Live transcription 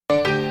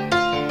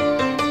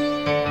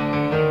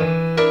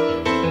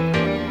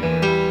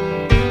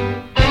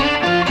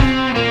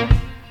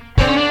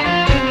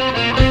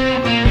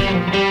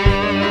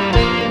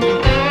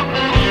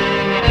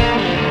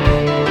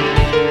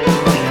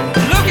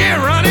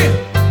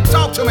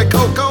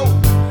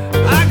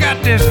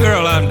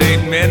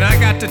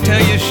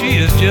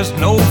is just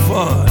no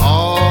fun.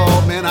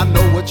 Oh, man, I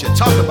know what you're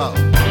talking about.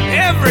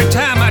 Every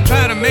time I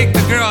try to make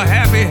the girl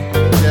happy,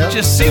 it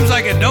just seems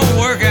like it don't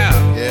work out.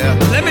 Yeah.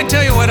 Let me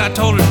tell you what I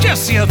told her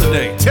just the other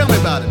day. Tell me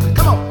about it, man.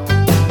 Come on.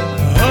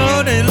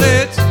 Honey,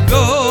 let's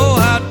go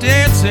out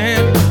dancing.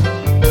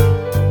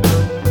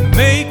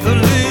 Make a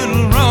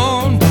little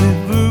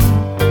rendezvous.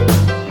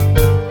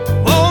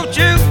 Won't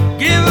you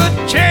give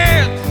a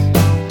chance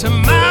to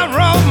my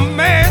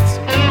romance?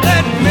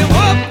 Let me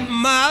work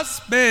my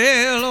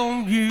spell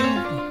on you.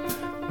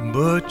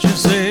 But you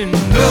say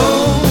no,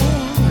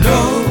 no,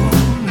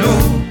 no.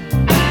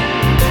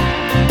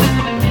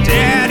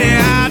 Daddy,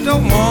 I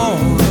don't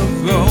wanna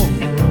go.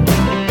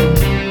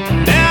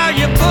 Now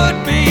you put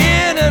me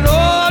in an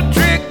old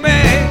trick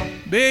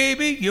bag.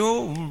 Baby,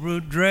 you're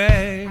a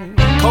drag.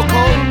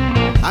 Coco,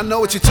 I know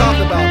what you're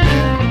talking about,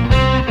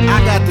 man.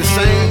 I got the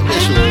same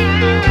issue.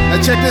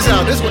 Now check this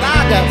out. This is what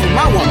I got from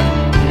my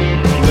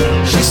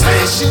woman. She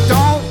says she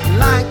don't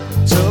like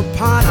to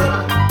party.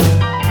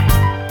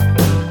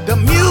 The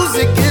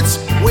music gets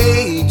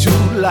way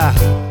too loud.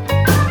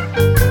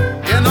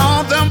 And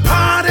all them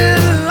party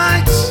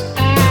lights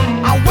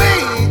are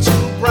way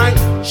too bright.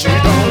 She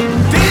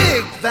don't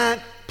dig that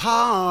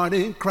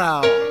party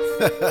crowd.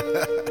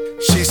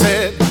 She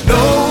said,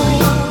 no,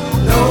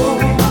 no,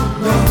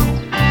 no.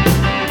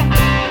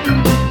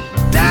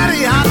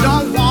 Daddy, I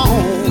don't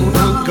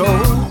wanna go.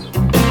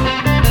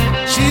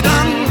 She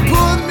done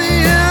put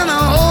me in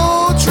a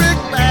old trick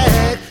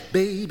bag.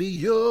 Baby,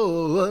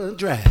 you're a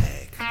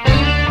drag.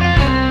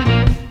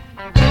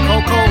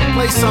 Coco,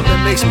 play something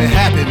that makes me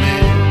happy,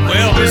 man.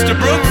 Well, Mr.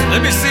 Brooks,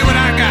 let me see what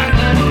I got.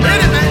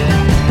 Ready,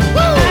 man?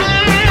 Woo!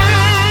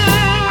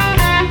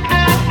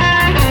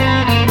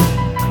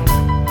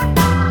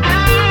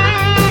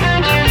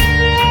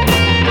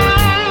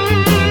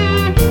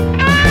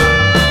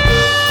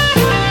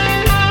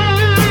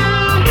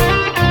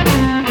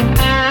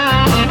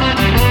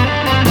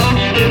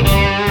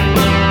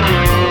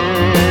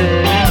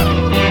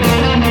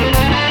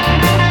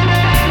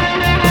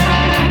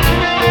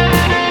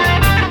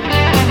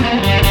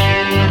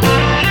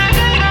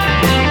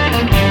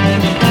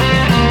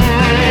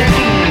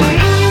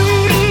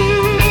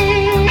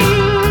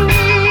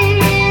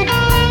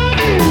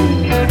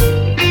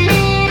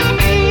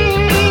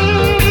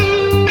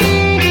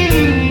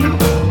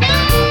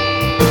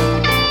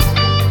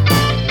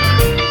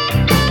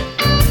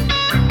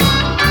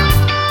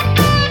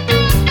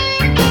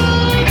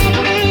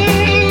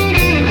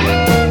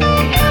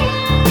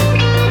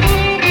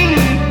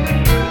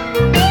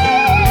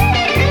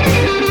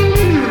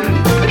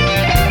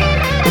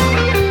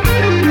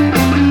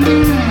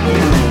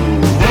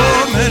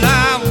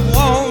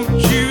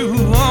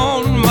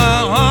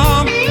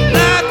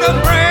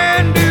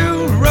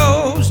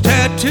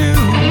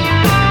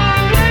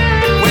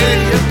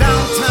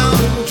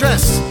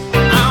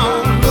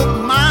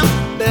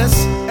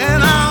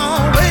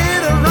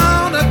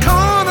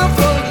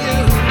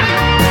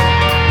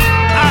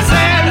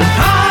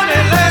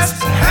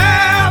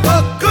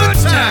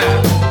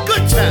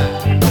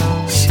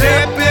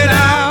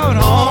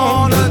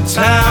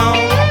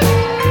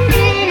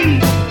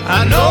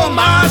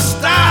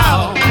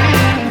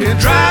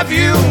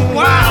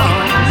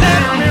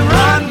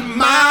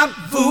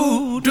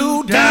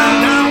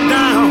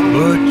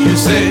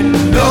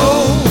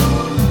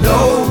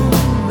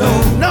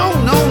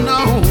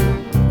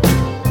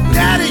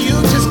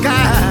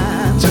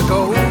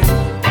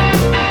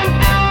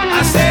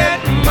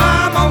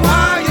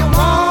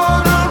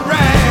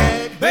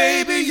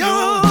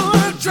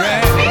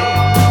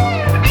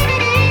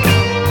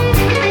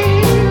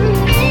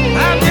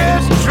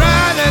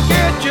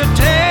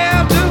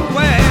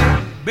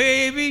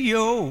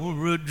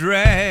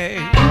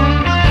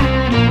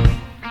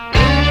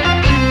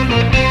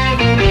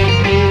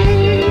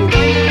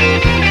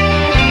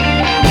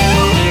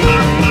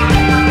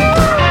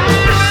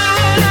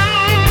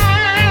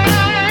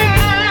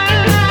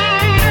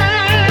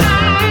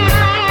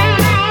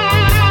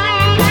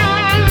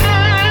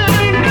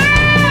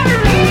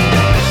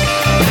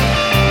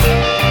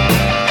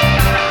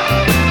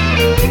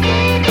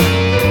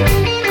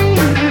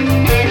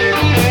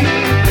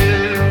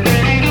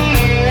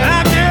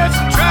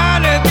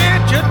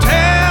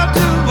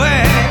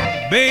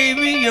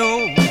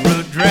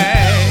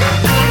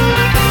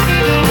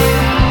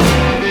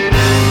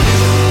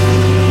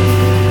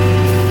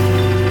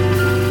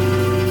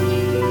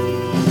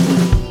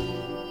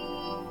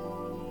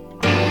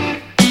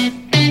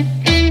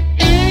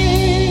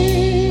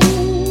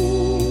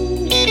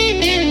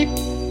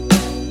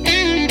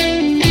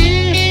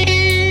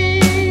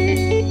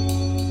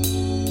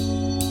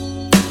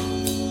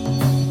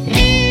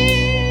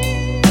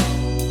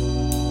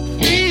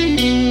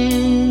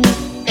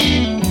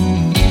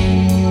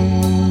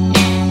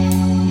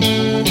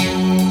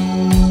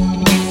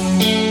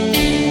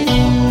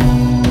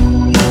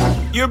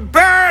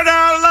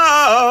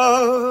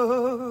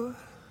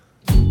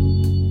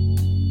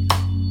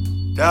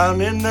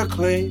 down in the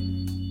clay.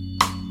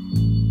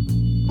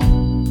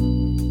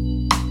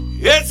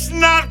 It's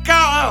not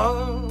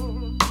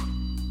gone,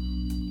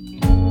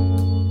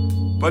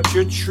 but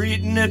you're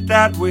treating it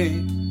that way.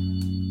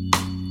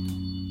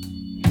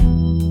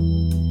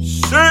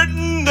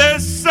 Certain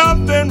there's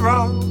something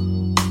wrong.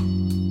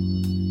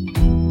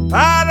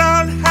 I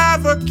don't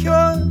have a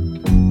cure.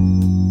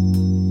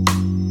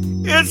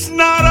 It's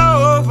not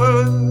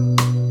over.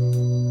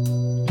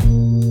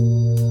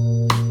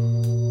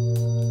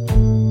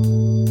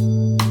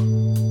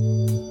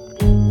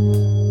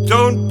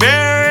 Don't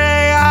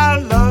bury our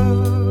love.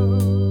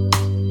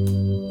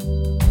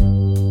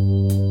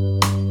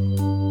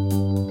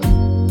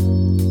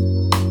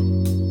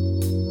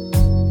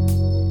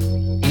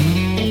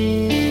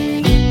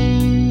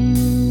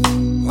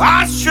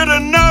 I should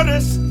have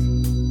noticed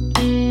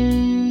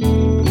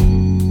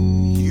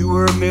you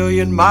were a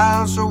million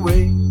miles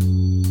away.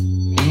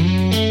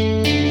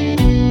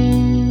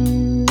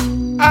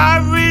 I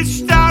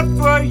reached out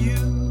for you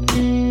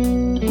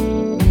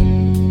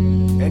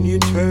and you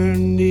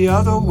turned the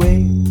other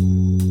way.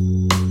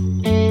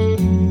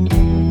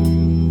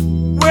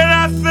 When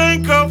I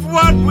think of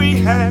what we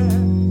had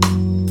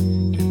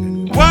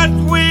and what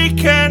we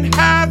can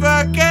have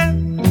again,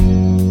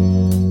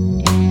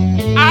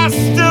 I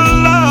still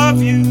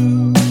love you.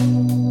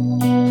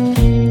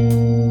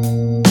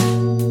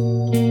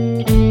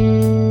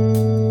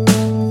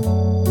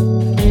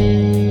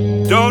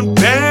 Don't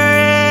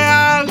bury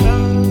our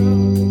love.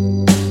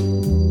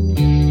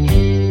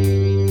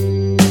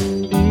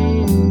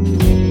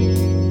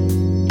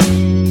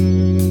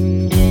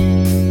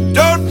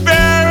 Don't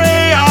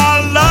bury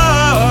our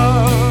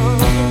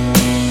love.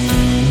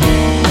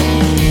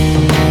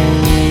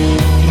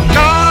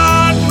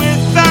 Gone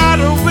without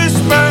a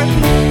whisper.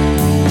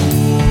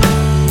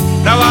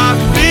 Now I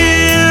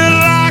feel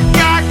like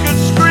I could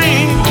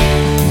scream.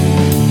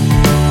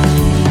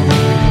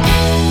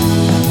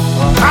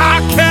 How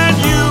can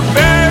you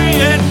bury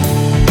it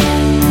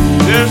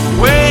this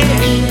way?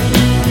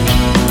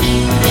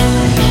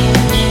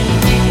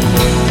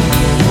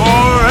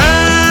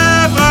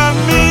 Forever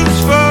means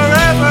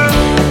forever.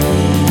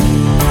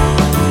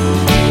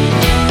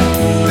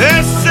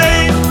 This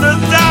ain't the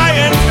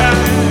dying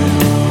time.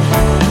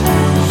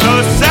 So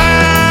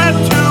sad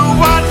to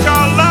watch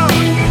our love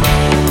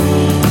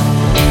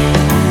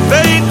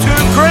fade to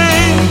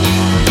gray.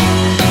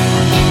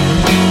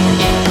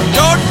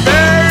 Don't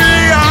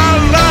bury our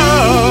love.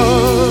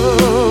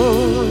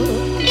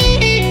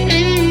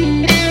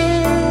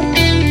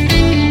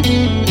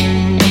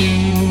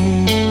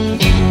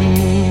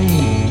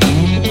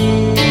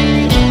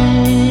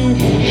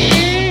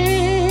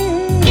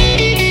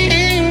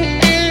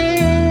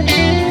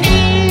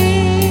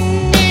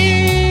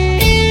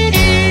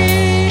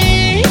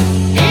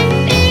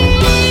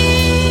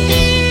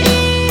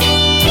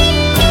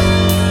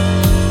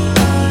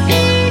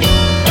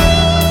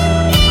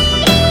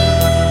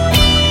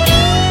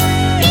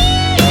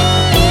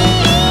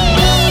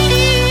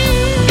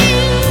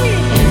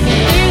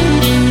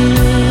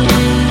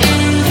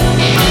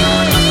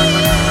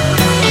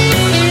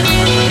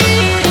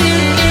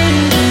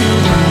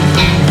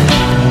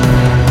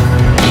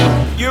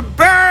 You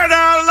buried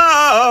our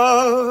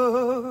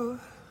love.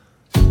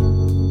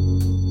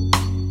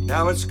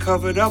 Now it's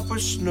covered up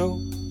with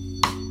snow.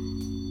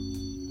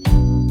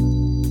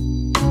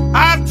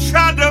 I've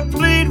tried to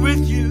plead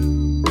with you,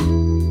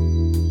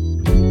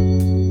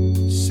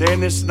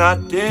 saying it's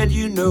not dead,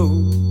 you know.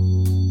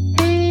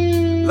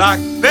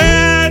 Like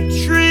bad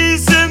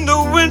trees in the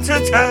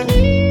wintertime,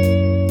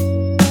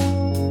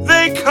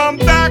 they come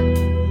back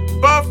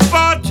but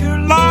for too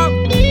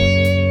long.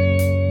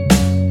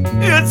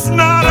 It's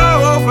not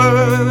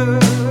over.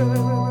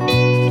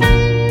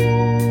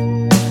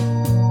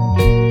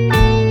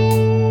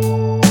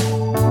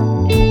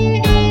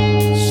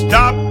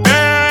 Stop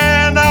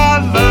burying our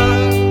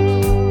love.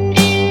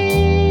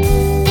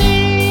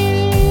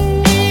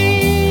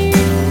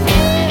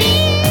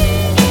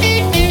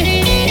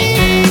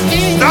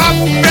 Stop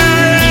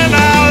burying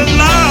our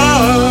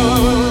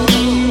love.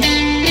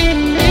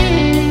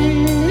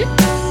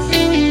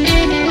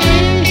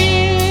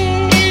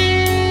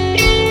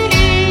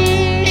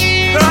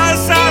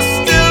 'Cause I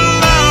still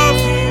love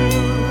you.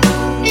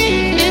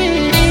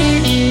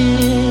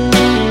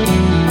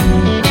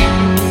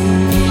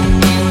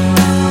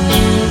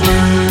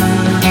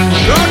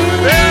 Don't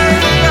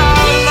bury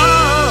our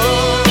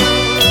love.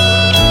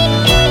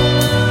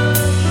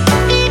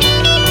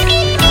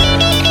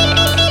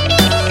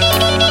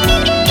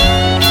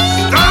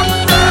 Stop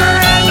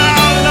burying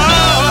our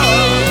love.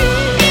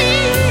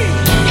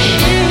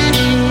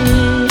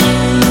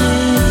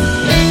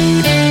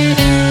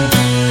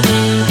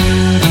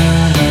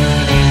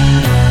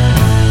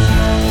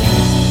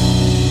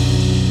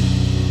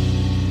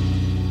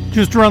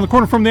 Just around the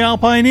corner from the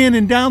Alpine Inn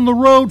and down the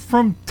road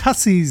from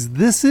Tussie's,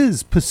 this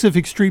is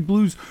Pacific Street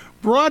Blues,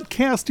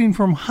 broadcasting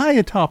from high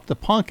atop the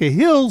Ponca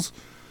Hills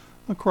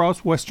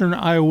across western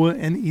Iowa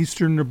and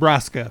eastern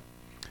Nebraska.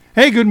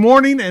 Hey, good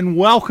morning and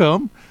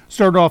welcome.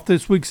 Start off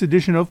this week's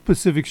edition of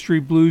Pacific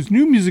Street Blues.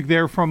 New music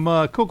there from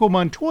Coco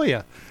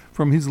Montoya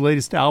from his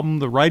latest album,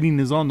 The Writing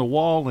is on the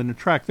Wall, and a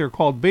track there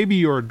called Baby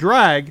You're a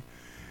Drag.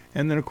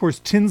 And then, of course,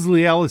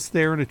 Tinsley Ellis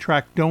there in a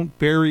track, Don't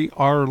Bury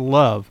Our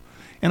Love.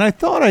 And I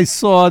thought I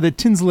saw that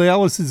Tinsley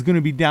Ellis is going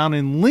to be down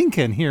in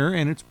Lincoln here,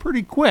 and it's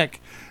pretty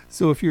quick.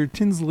 So if you're a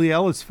Tinsley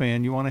Ellis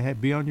fan, you want to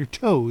be on your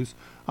toes,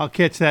 I'll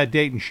catch that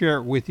date and share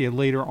it with you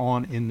later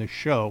on in the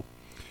show.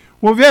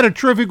 Well, we've had a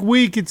terrific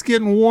week. It's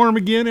getting warm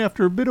again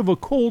after a bit of a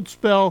cold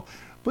spell.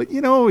 But,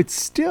 it's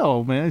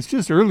still, man, it's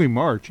just early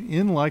March.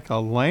 In like a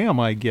lamb,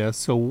 I guess.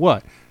 So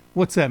what?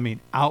 What's that mean?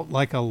 Out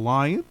like a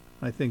lion?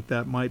 I think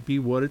that might be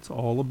what it's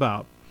all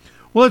about.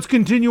 Well, let's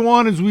continue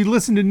on as we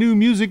listen to new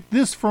music.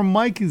 This from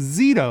Mike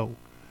Zito,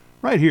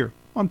 right here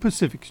on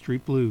Pacific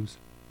Street Blues.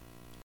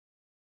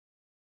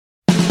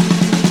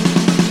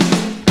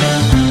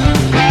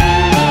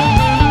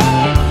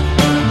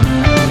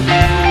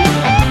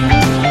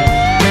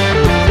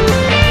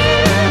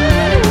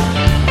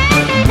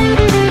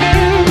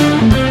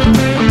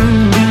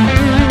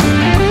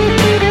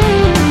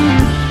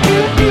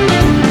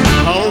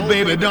 Oh,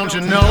 baby, don't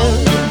you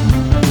know?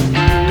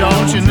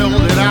 Don't you know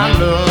that I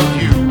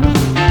love you?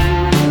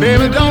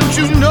 Baby, don't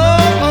you know?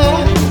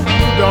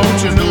 Don't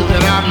you know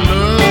that I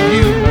love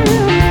you?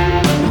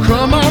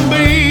 Come on,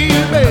 baby,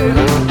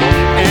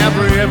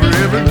 every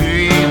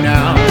day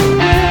now.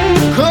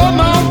 Come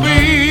on,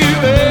 baby,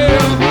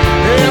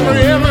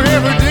 every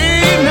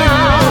day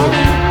now.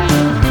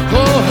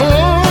 Oh,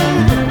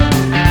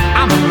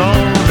 I'm a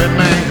lonely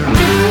man.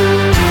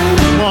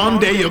 One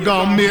day you're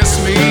gonna miss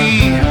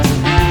me.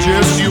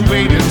 Just you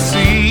wait and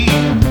see.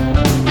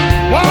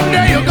 One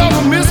day you're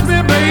gonna miss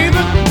me,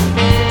 baby.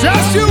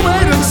 Just you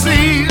wait and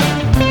see.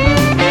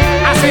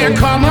 I said,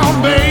 come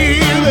on, baby.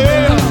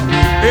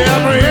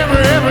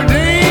 Every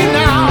day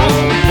now.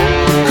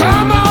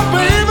 Come on,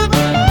 baby.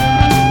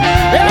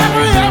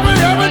 Every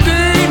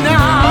day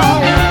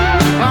now.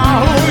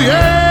 Oh,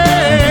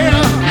 yeah.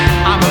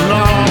 I'm a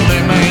lonely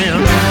man.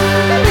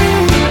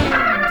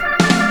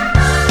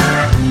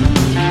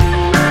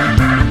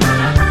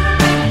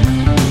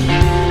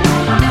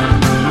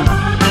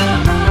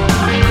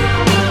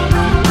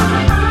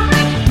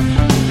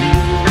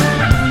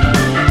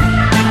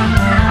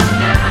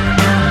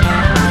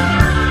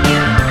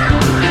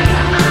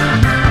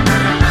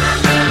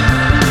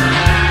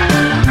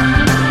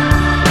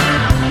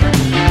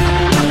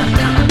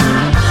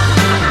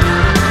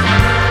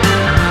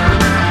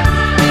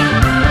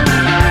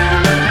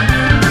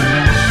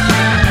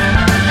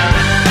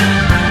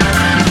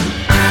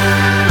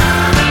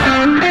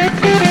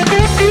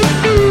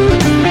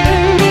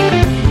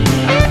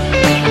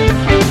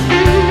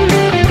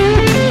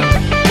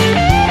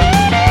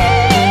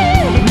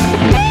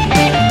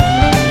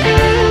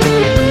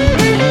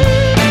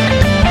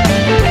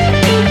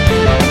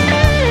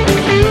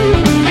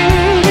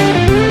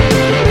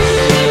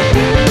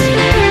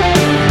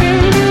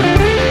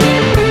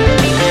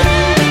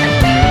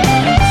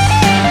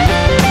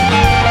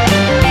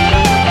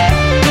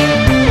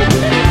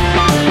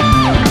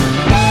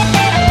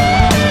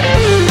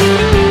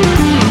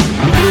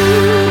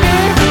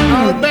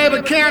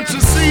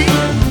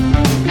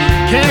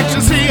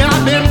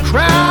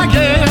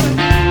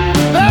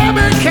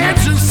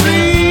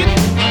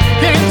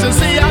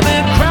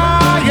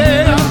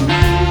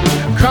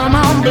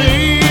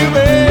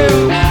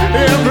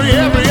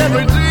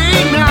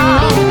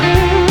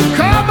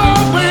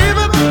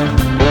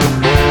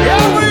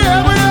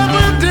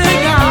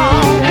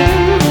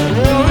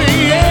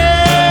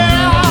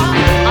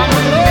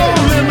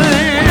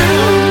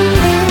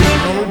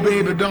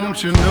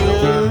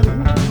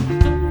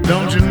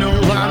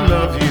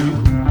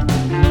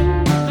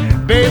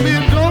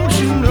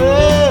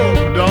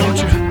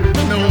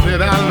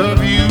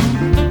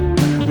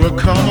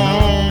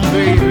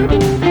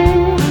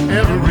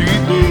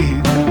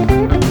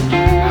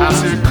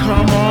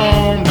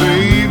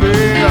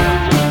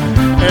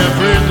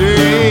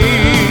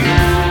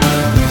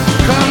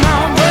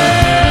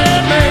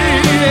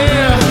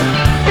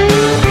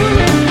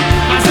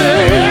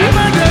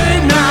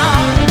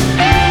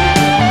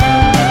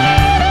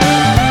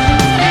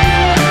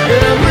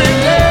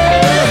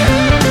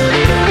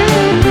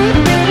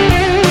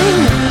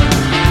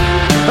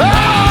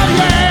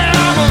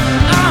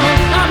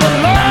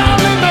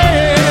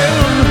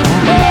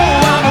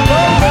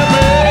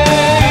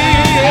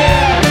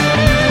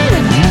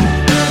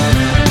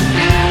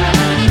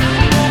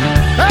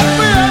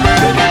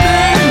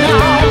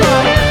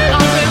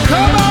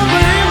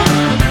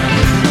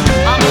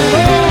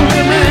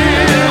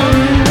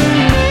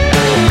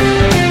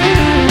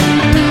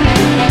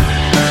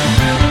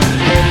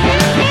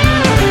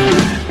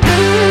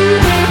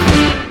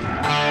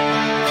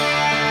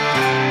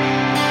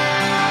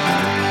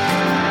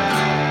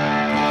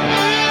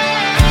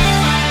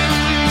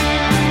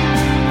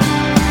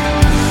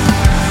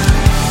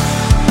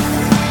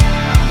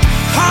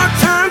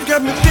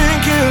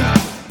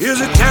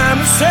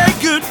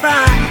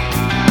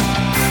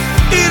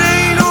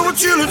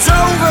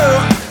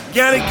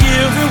 Gotta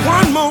give it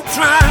one more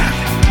try.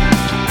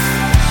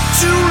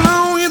 Too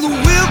long in the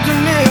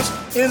wilderness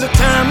is the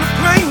time to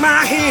play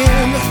my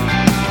hand.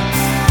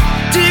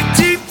 Dig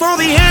deep for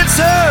the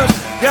answers,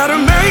 gotta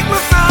make my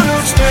final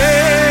gonna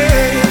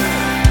stay.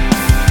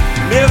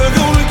 Never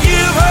gonna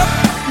give up,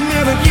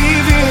 never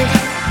give in,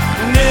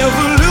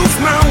 never lose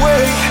my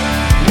way.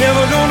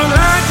 Never gonna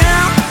lie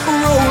down,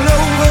 roll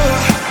over.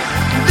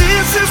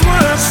 This is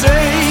what I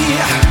say.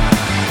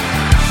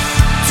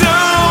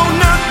 Don't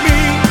knock me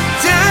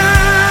down.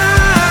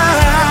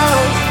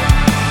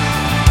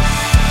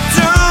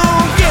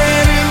 Don't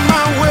get in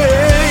my way.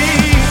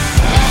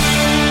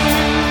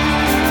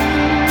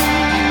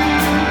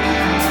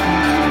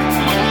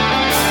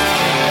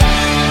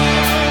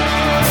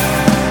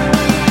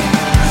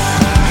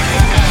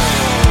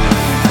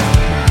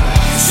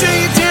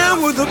 Say it down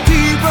with the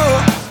people.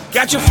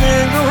 Got your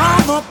finger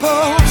on the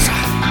pulse.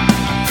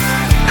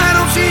 I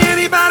don't see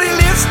anybody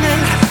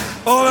listening.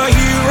 All I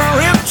hear are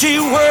empty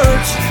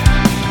words.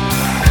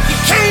 You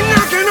came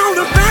knocking on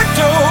the back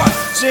door,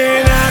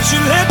 saying I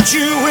should let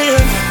you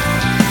in.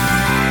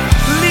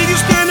 Leave you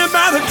standing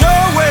by the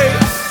doorway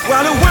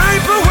while I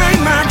wipe away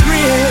my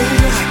grin.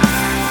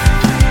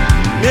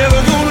 Never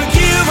gonna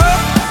give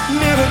up,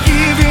 never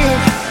give in,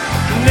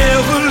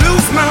 never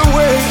lose my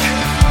way.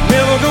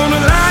 Never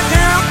gonna lie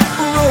down,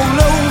 roll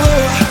over.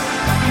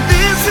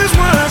 This is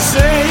what I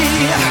say.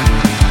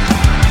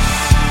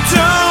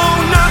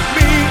 Don't knock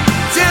me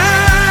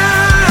down.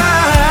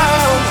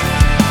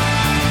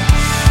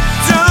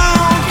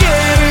 Don't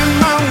get in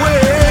my way.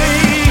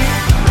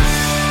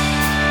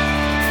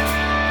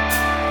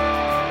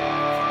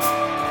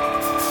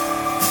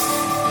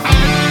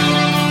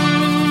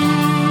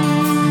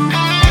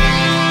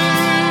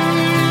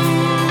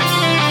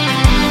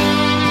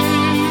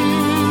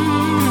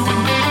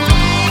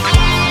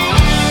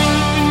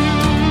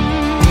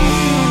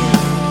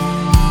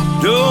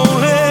 Don't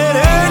let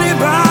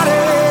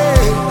anybody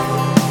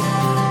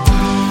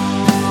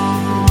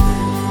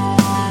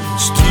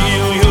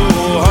steal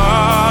your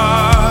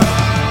heart.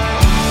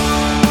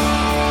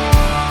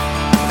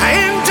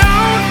 And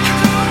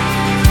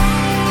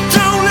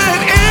don't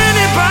let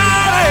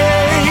anybody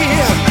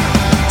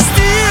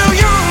steal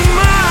your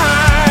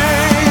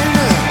mind.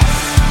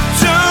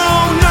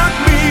 Don't knock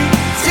me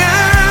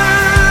down.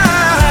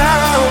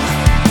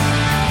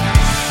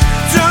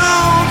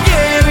 Don't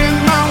get in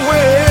my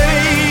way.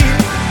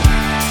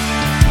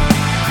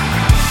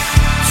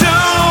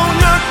 Don't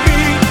knock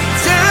me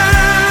down.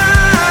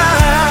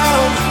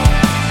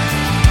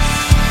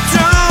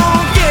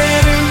 Don't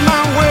get in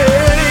my way.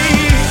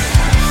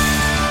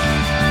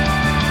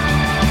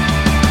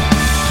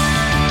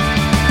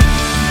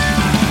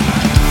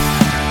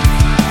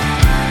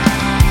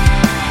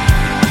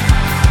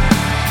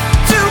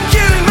 Don't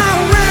get in my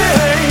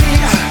way.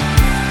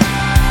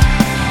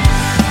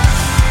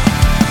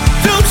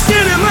 Don't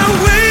stand in my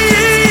way.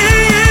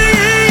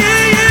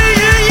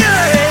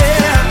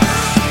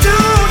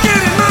 Don't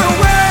get in my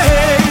way.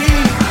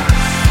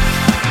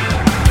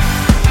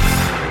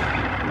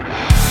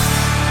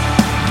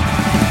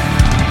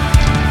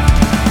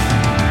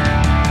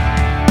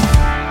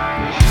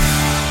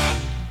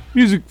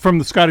 Music from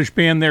the Scottish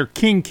band there,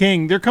 King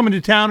King. They're coming to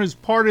town as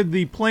part of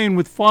the Playing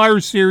with Fire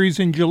series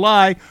in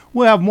July.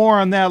 We'll have more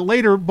on that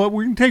later, but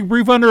we're going to take a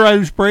brief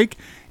under-ice break.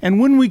 And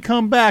when we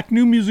come back,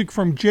 new music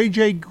from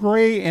J.J.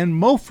 Gray and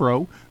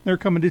Mofro. They're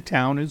coming to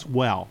town as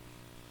well.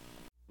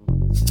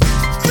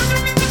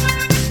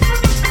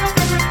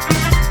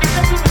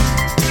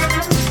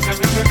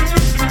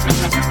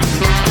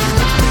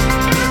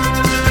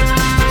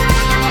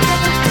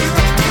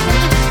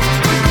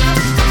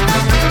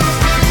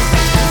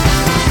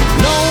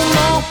 No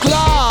more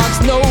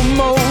clocks, no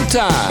more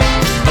time.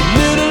 A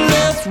little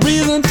less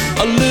reason,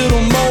 a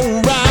little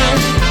more rhyme.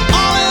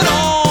 All in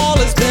all,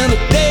 it's been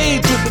a day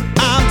trip, but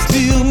I'm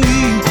still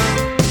me.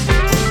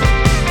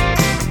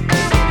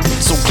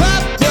 So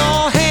clap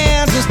your hands.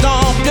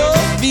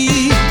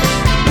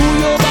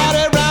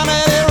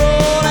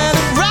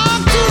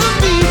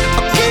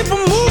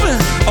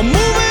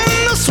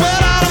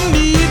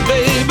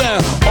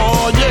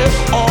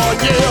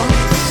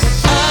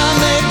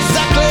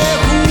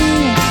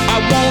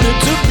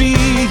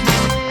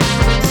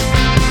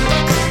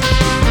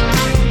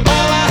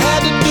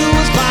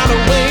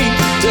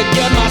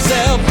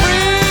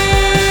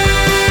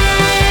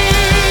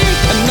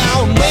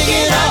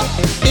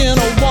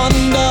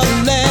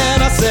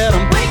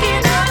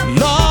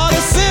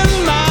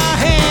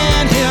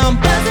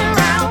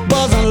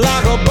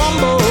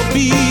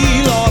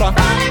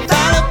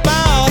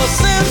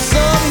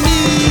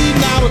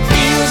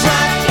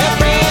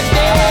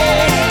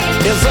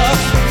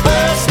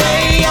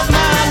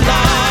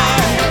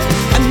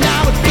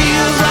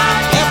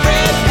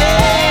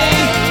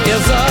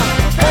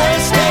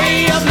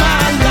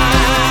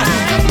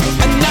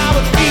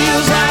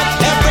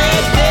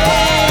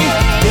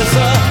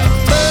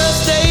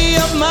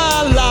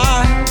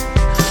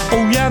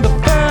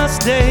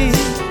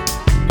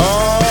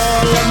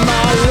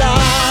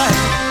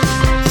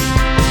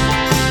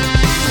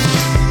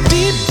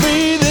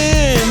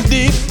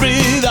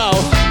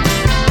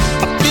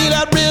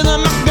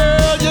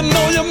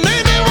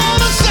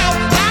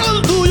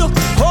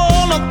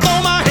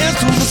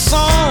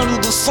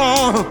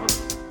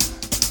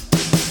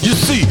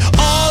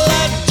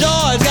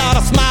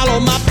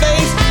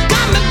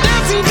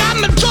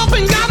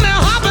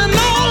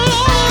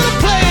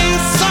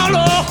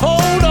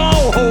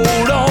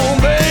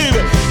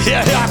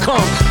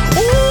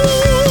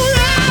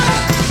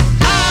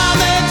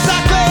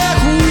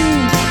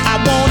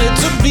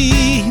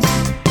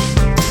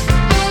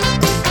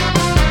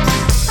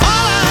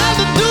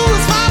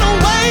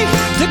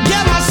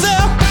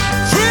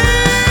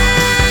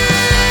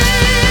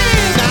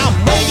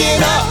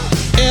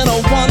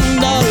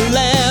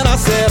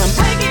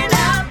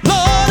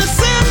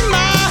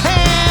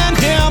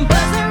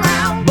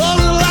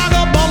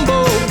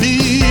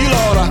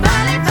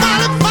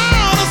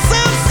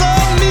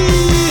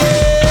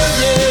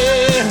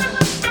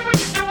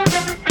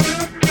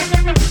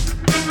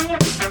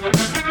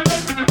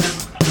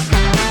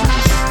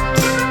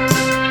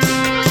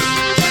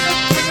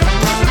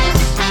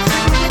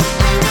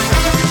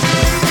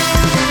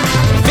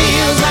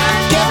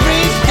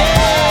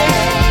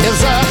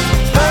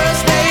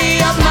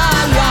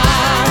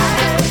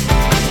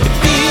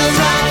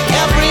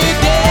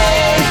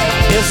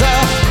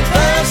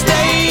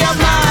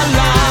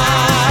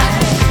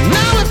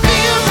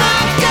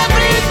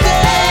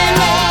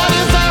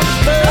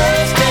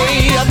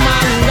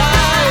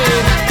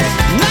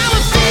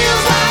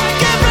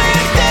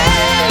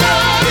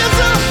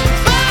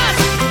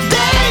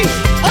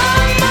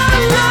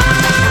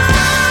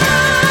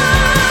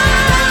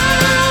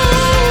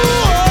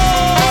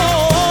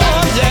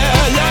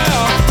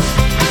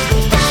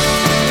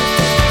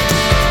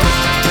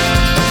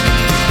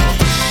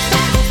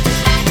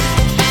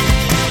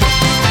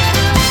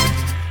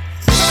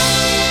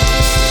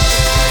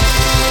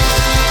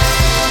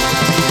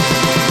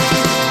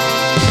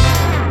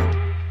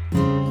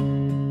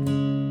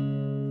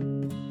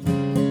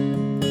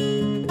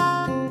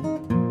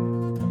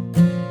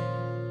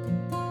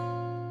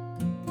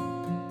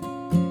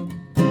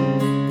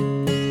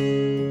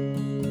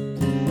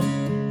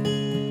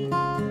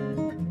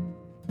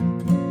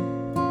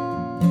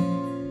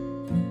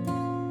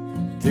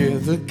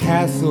 There's a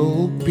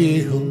castle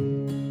built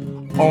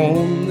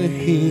on the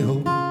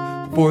hill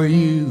for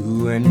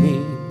you and me,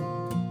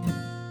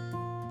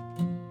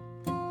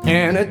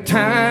 and a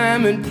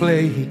time and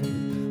place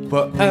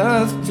for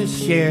us to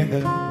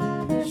share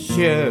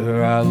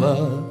our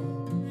love.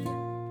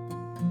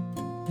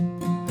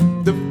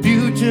 The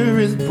future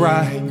is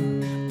bright,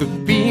 the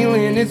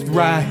feeling is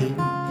right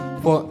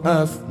for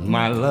us,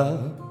 my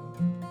love.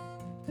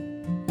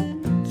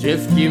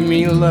 Just give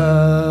me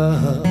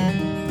love,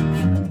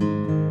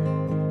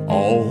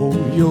 all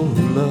your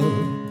love,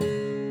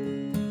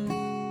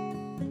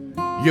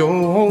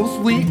 your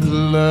sweet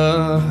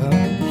love,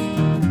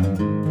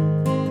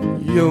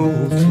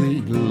 your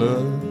sweet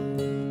love.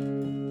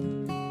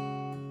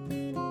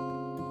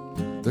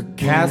 The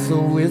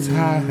castle is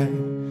high,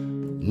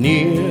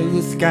 near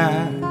the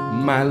sky,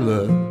 my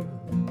love.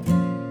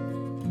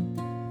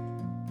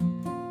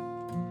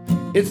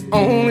 It's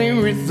only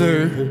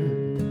reserved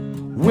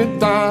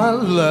with our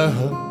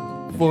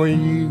love for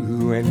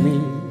you and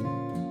me.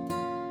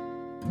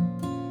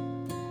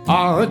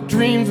 Our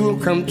dreams will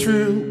come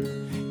true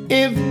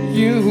if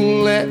you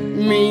let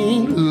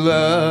me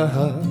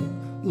love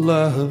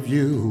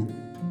you.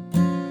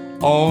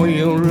 All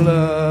your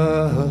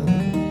love,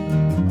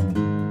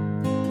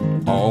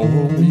 all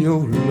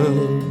your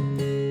love.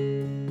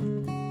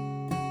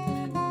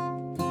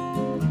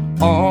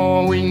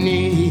 All we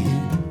need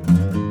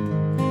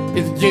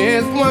is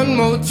just one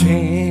more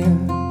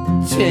chance,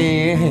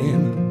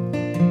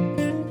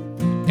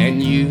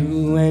 and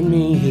you and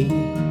me,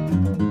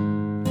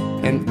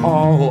 and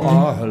all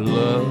our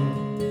love.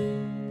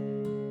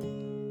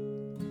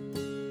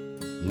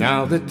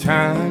 Now the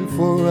time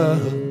for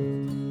us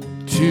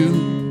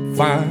to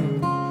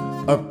find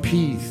a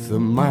peace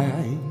of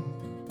mind.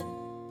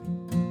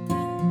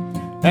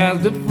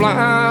 As the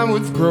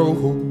flowers grow,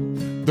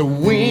 the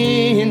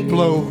wind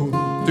blows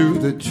through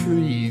the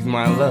trees,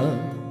 my love.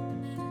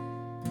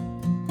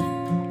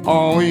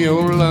 All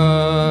your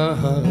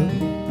love,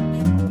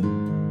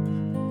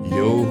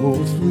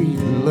 your sweet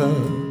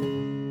love.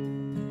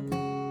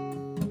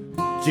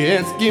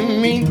 Just give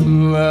me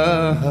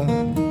love,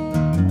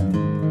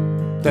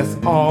 that's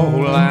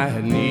all I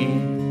need.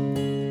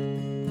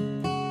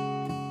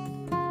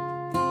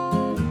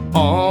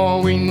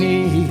 All we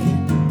need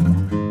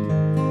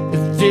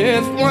is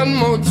just one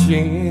more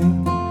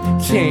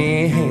chance,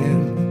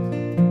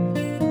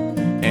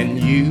 and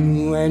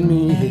you and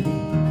me,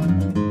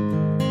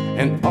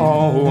 and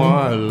all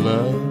our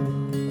love.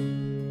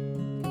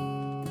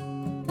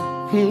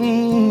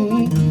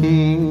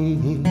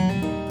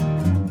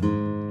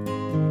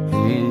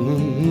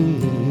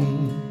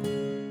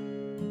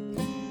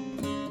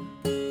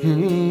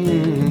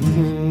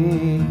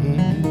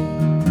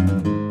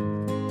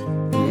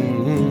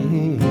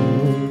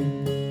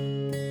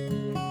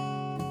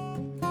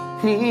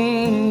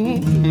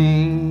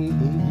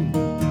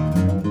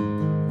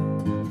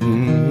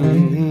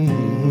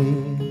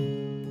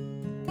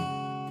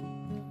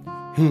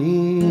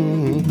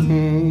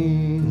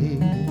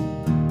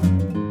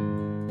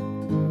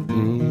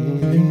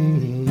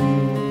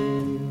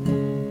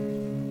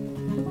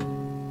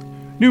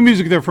 New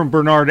music there from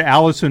Bernard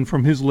Allison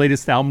from his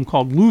latest album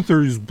called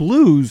Luther's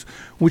Blues,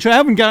 which I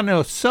haven't gotten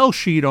a sell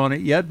sheet on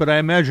it yet, but I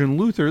imagine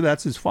Luther,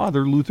 that's his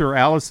father, Luther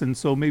Allison,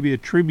 so maybe a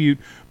tribute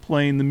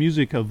playing the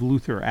music of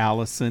Luther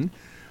Allison.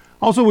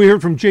 Also, we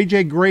heard from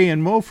J.J. Grey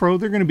and Mofro.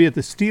 They're going to be at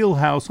the Steel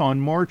House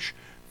on March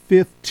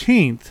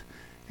 15th.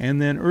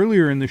 And then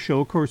earlier in the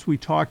show, of course, we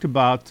talked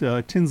about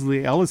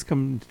Tinsley Ellis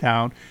coming to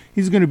town.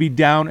 He's going to be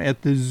down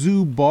at the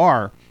Zoo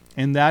Bar,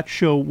 and that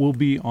show will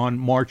be on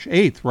March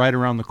 8th, right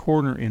around the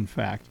corner, in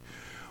fact.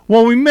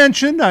 Well, I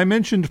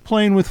mentioned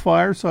Playing with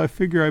Fire, so I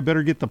figure I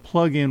better get the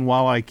plug in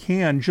while I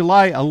can.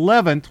 July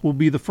 11th will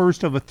be the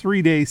first of a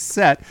 3-day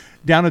set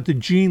down at the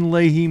Gene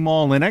Leahy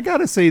Mall. And I got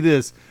to say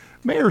this,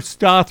 Mayor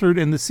Stothard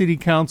and the City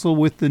Council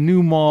with the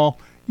new mall,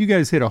 you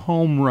guys hit a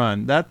home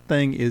run. That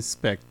thing is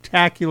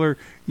spectacular.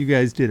 You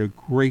guys did a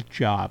great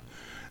job.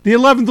 The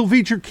 11th will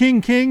feature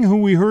King King, who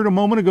we heard a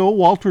moment ago.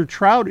 Walter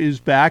Trout is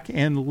back,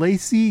 and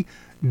Lacey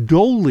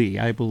Doley,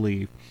 I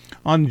believe.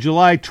 On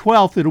July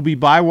 12th, it'll be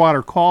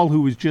Bywater Call,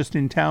 who was just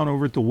in town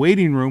over at the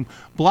Waiting Room,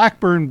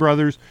 Blackburn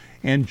Brothers,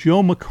 and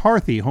Joe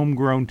McCarthy,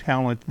 homegrown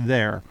talent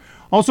there.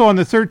 Also on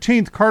the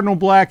 13th, Cardinal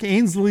Black,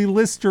 Ainsley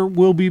Lister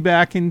will be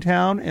back in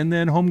town, and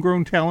then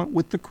homegrown talent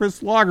with the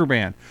Chris Lager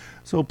Band.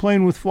 So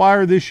Playing with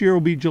Fire this year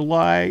will be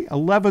July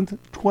 11th,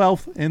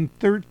 12th, and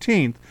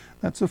 13th.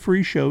 That's a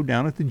free show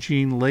down at the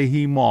Gene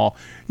Leahy Mall.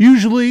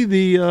 Usually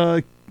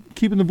the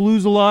Keeping the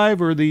Blues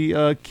Alive or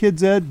the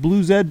Kids Ed,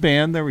 Blues Ed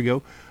Band, there we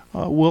go,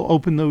 will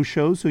open those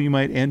shows, so you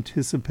might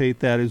anticipate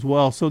that as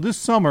well. So this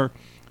summer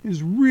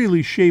is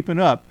really shaping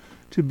up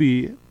to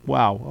be,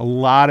 wow, a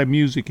lot of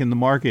music in the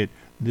market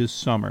this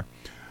summer.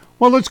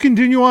 Well, let's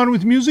continue on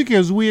with music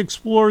as we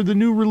explore the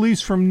new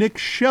release from Nick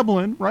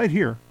Shevlin right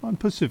here on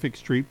Pacific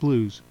Street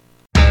Blues.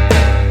 Grew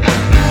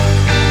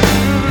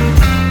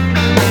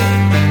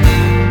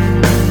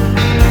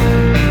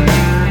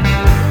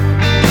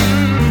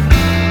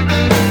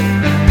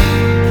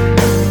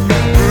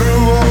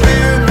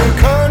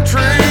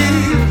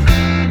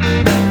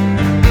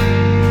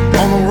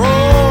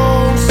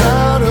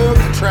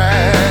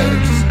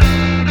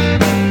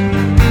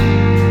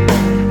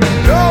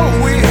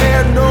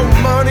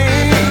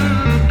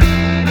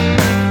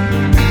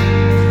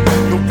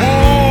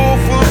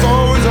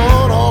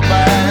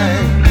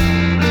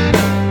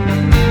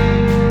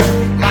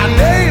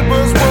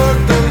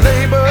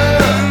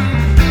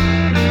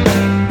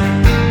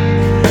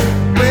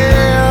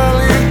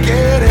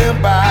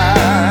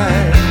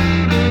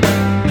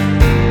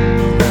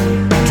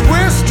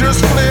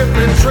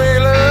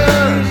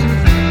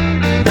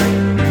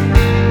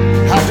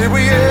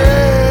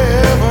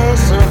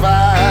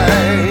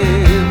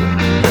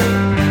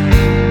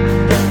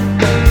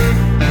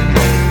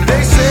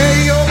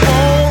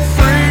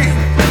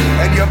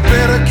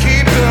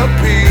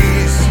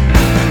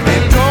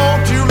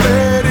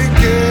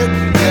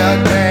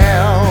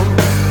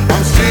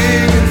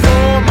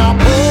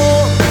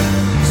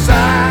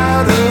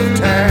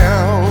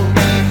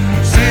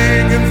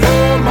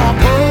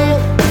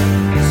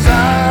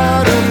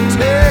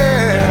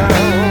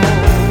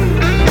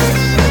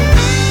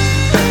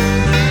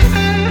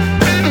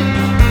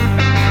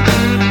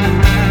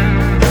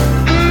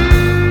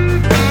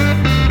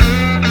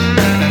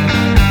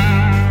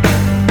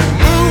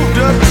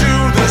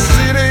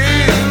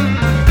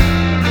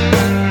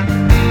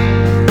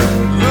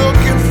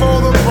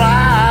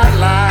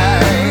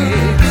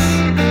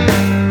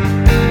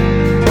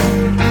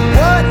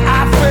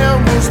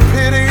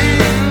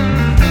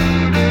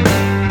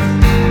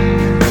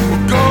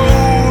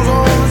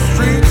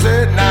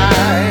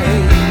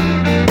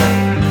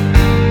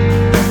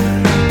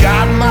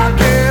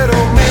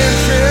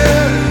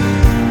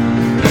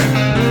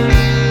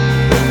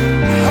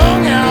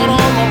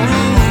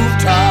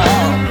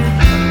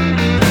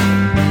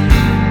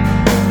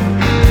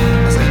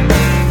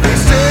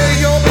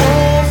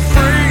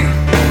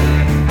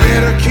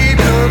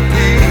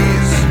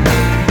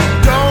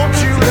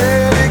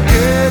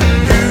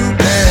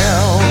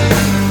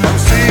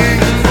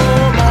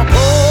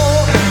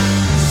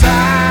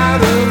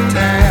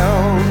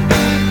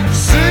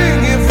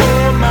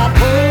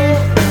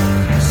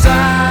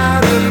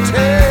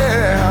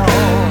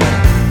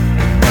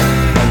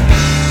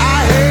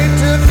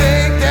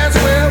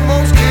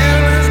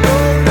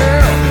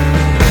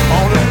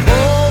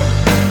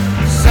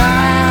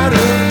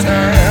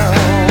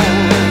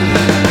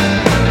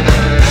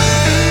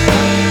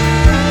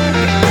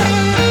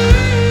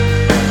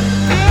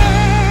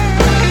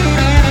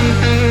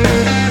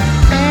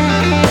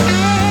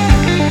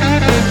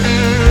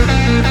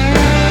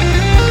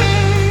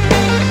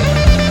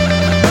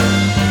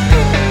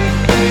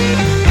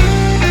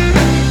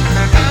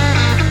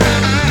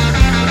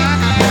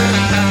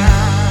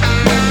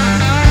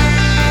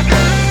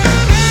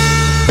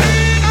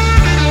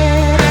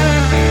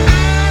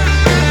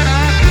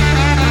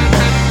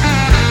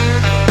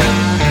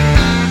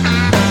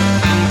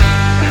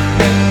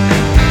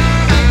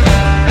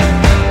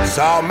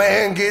Saw a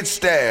man get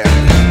stabbed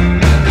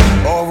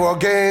over a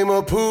game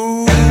of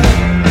pool.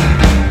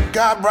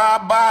 Got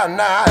robbed by a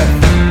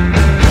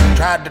knife,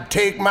 tried to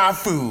take my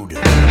food.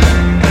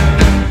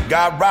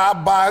 Got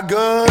robbed by a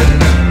gun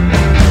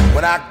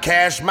when I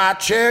cashed my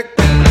check.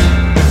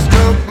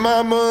 Stuck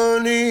my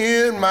money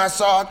in my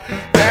sock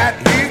that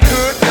he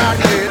could not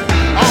get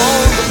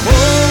on the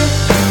poor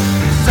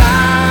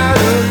side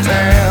of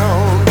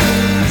town.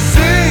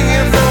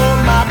 Singing for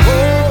my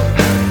poor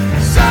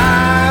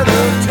side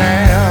of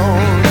town.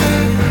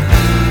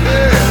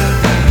 Yeah.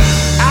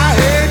 I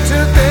hate to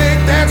think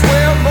that's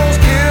where most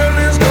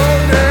killings go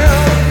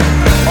down,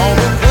 on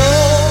the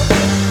poor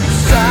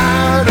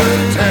side of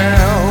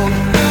town.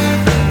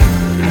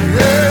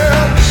 Yeah,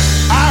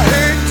 I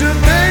hate to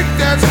think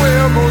that's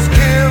where most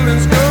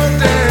killings go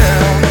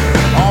down,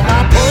 on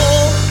my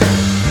poor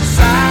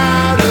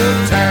side of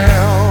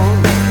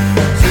town.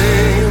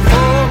 Singing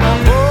for my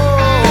poor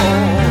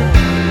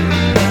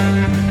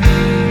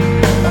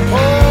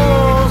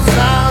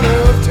side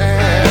of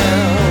town.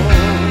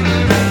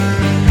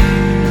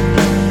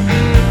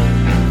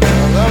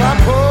 I love my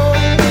poor,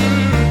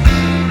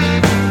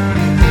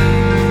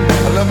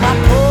 I love my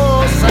poor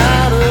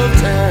side of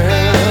town.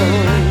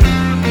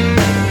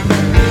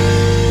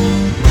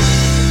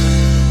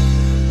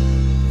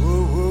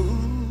 Ooh, ooh.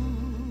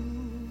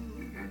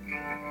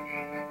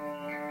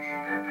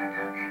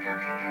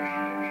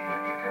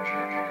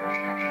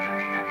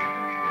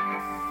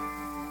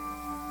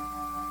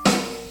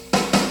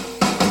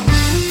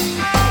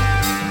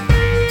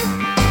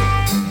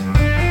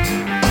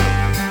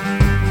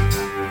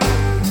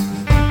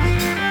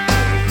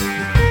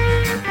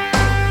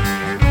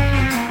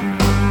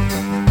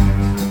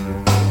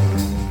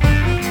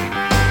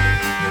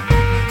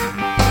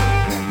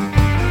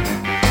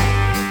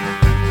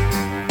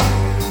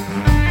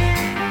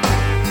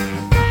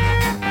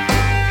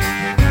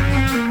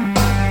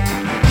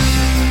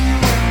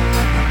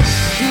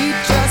 He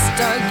just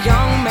a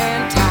young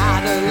man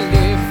tired of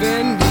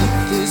living with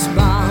his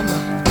mama.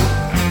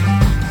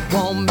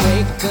 Won't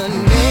make a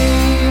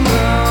name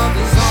of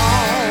his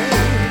own.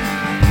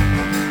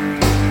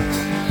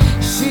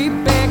 She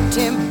begged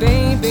him,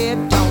 baby,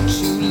 don't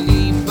you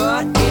leave,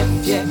 but if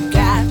you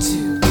got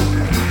to,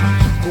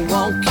 go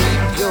on,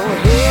 keep your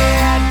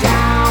head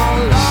down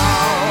low.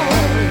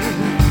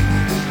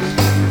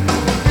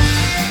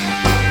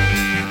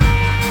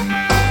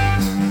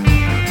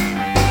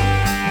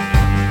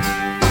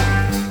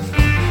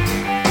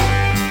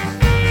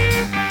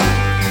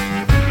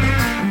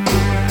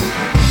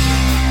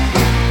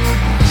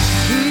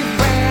 He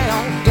ran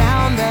on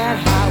down that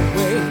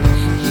highway,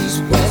 he's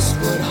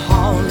westward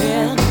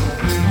hauling.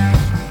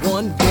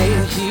 One day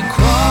he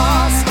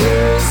crossed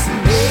his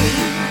knee.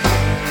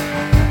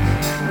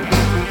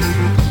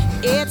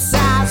 Its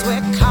eyes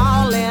were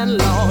calling,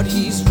 Lord,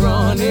 he's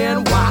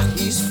running while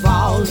he's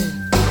falling.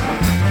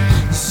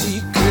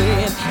 She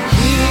couldn't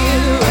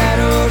hear at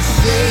her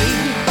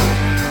shade.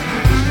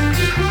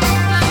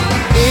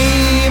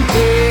 Ain't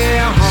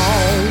been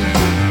home,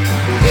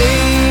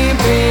 ain't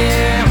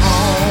been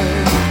home,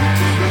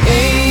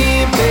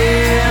 ain't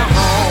been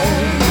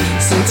home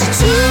since he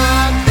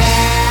took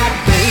that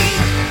bait.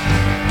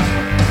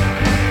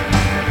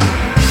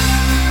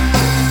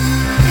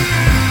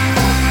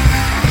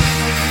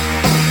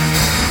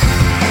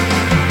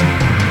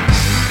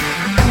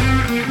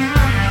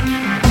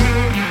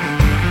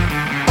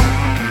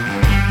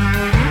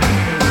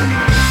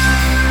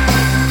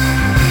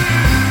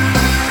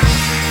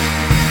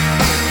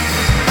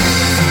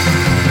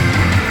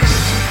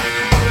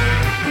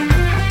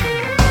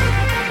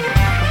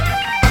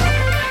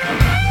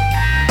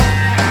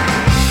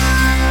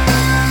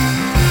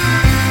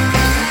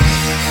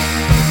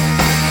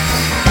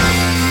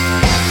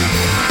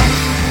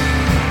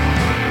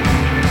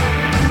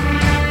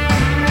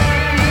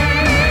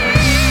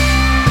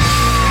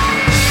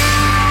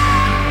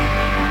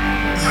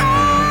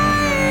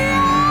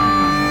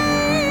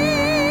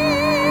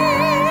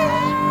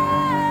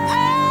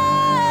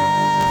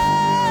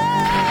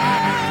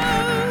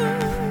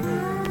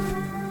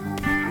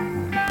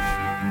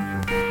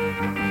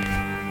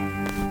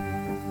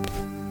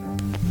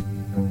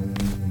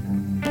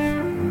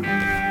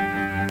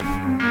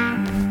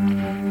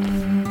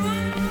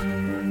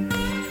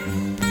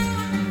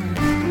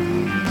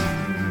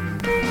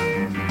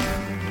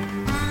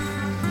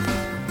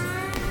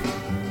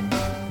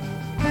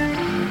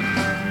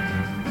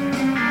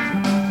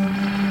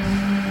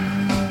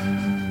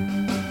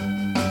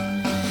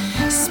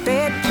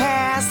 Sped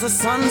past the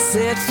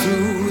sunset,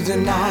 through the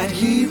night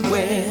he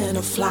went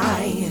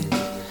a-flying.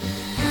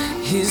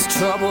 His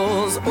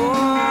troubles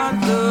on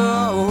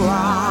the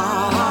rise.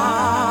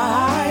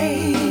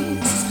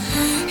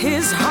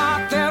 His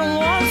heart that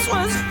once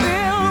was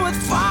filled with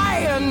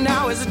fire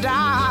now is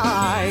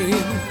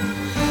dying.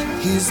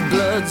 His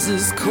blood's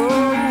as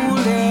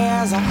cold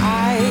as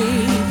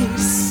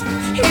ice.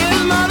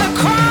 His mother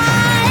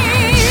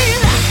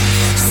cried,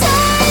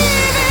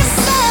 save his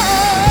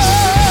soul,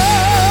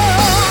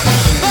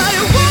 but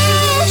it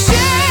won't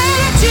shed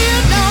a tear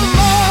no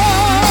more.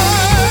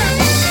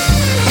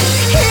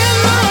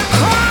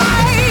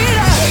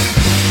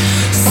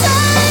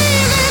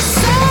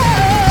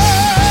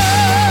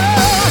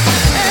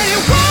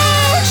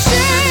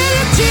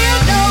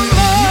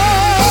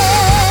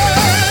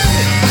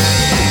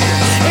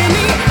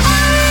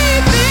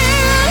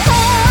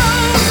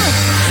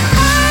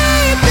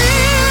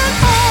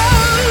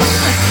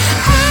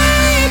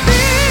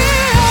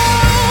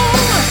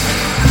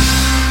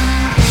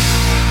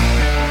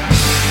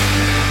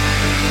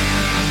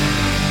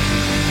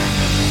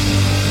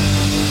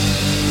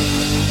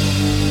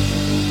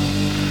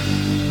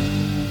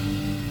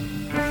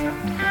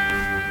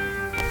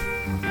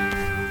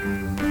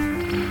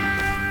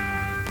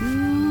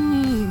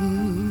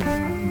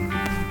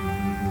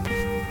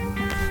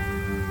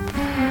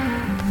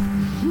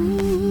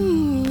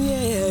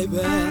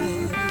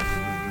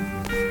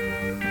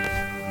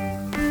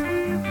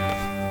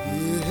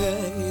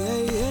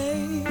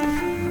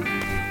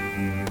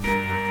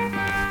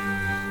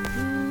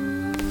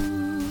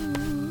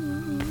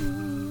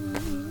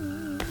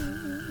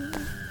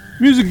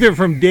 Music there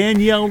from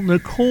Danielle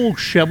Nicole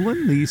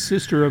Shevlin, the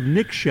sister of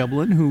Nick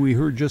Shevlin, who we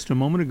heard just a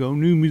moment ago.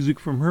 New music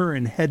from her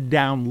and Head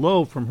Down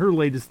Low from her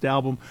latest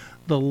album,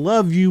 The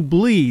Love You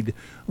Bleed.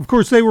 Of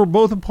course, they were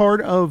both a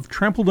part of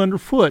Trampled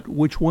Underfoot,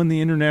 which won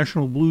the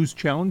International Blues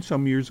Challenge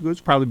some years ago.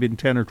 It's probably been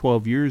 10 or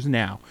 12 years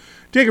now.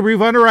 Take a brief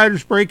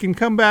Underwriters break and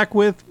come back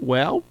with,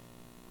 well,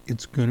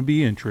 it's going to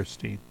be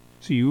interesting.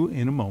 See you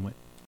in a moment.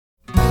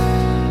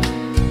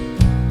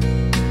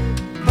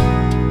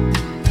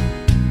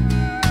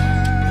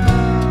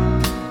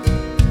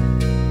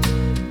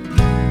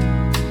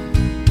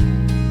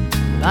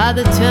 By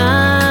the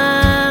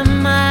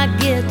time I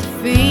get to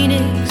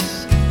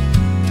Phoenix,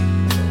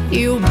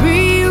 you'll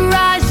be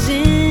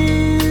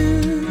rising.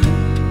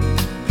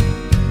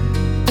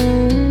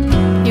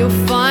 You'll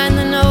find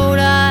the note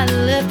I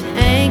left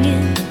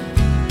hanging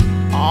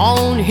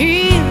on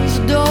his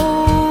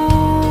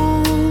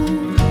door.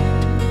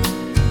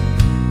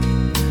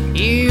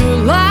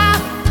 You'll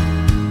laugh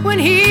when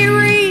he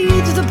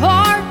reads the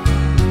part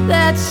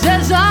that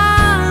says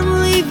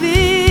I'm leaving.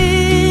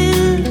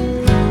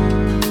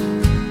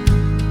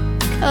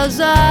 'Cause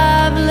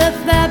I've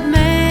left that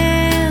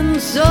man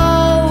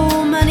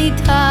so many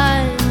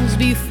times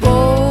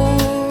before.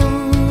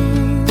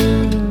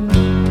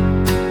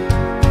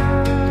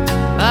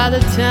 By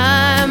the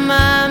time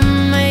I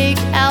make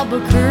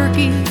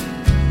Albuquerque,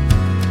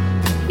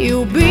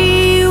 you'll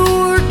be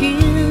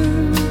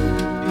working.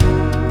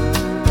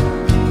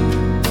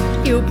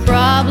 You'll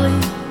probably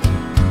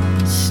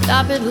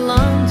stop at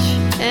lunch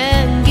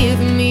and give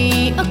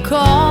me a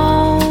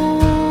call.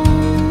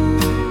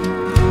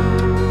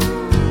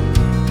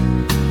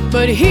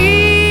 But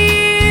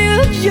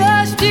he'll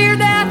just hear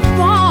that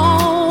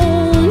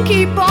phone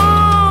keep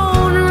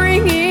on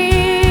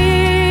ringing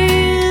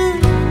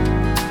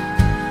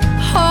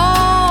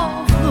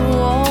off the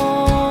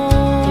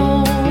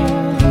wall.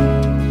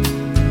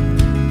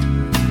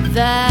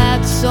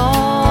 That's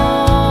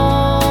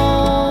all.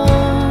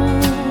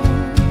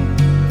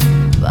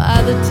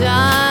 By the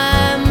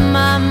time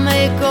I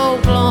make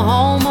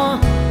Oklahoma,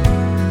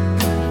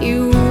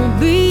 you'll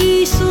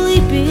be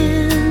sleeping.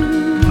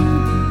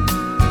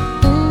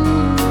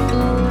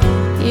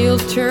 You'll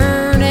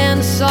turn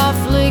and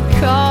softly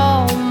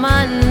call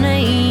my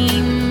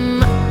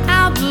name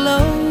out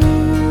low.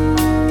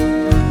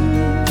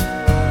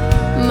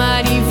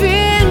 Might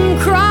even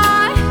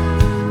cry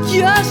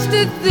just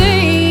to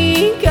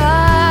think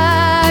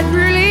I'd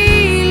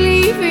really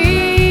leave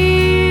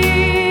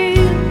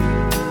him.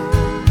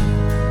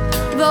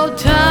 Though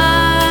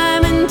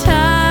time and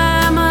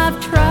time I've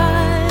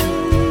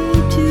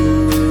tried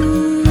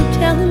to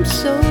tell him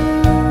so.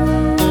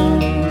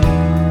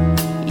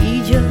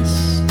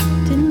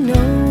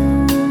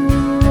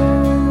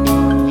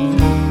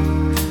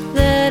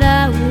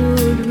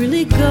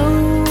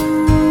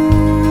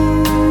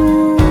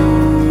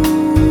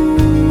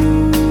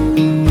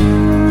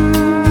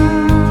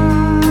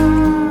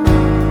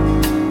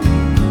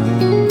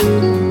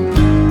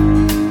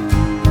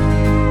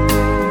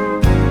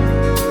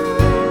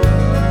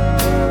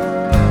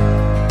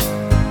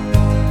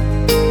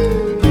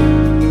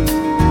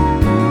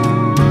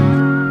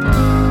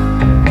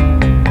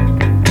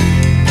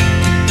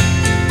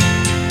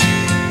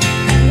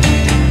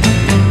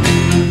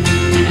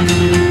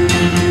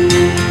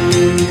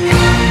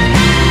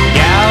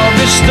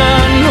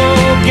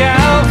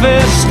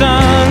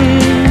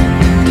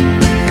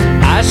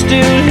 I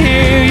still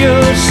hear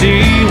your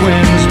sea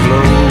winds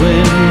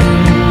blowing.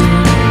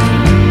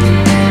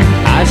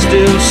 I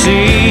still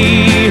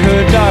see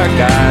her dark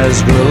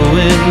eyes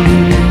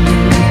glowing.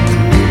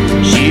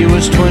 She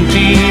was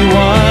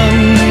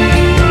 21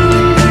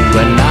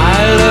 when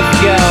I left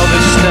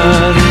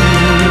Galveston.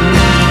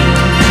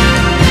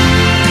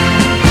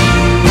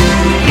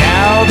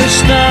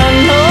 Galveston,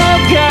 oh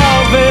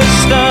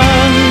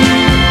Galveston,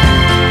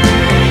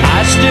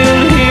 I still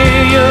hear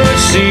your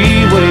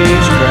sea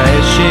waves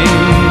crashing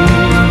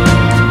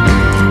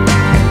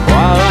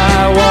while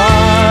I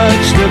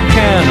watch the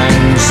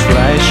cannons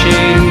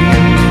flashing.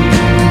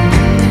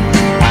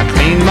 I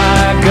clean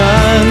my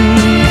gun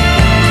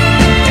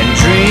and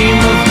dream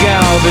of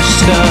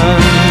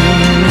Galveston.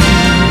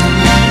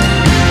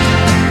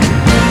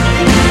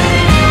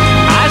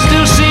 I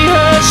still see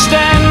her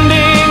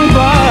standing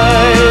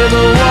by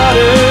the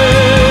water,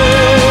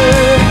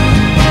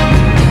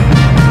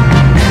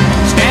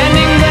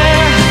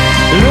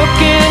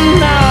 looking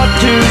out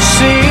to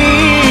sea.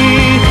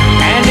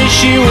 And is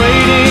she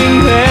waiting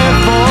there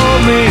for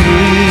me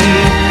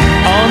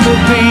on the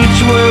beach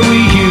where we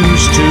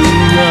used to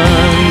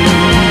run?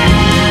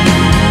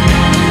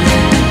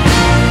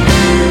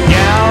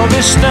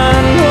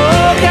 Galveston,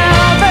 oh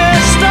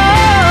Galveston,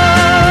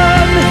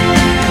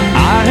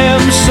 I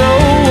am so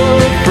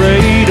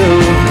afraid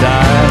of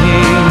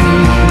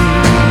dying.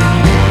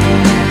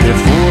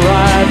 Before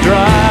I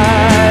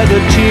dry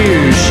the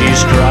tears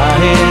she's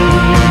crying,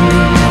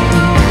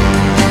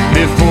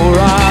 before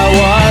I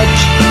watch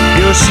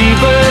your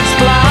seabirds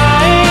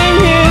flying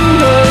in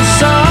the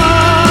sun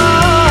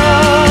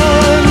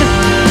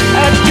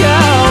at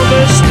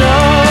Galveston.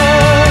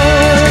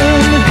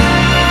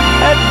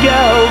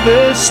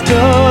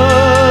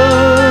 Galveston.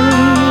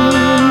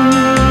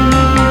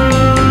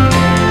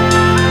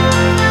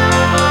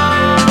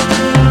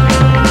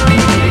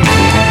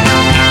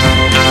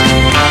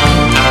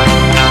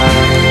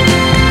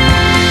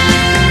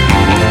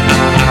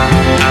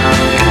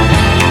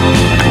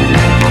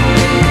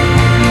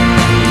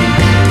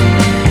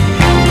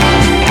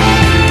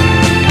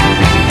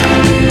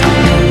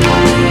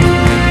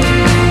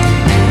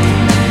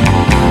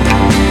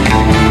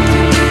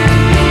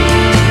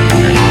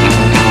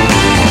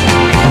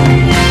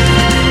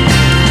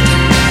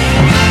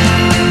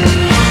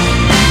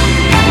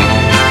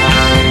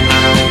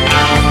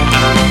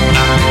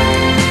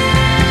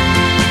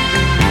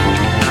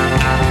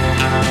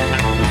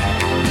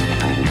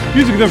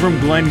 Music there from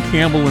Glen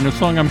Campbell, and a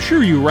song I'm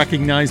sure you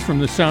recognize from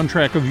the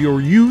soundtrack of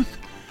your youth,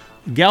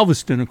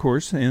 Galveston, of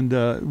course, and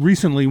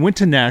recently went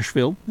to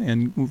Nashville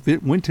and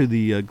went to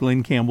the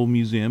Glen Campbell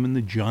Museum and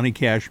the Johnny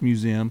Cash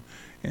Museum,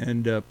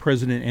 and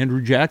President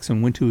Andrew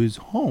Jackson went to his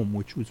home,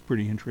 which was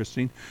pretty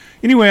interesting.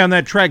 Anyway, on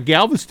that track,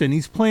 Galveston,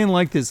 he's playing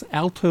like this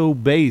alto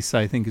bass,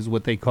 I think is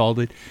what they called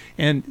it,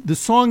 and the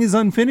song is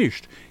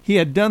unfinished. He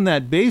had done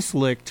that bass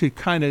lick to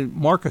kind of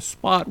mark a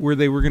spot where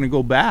they were going to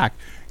go back,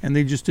 and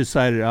they just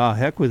decided,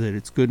 heck with it.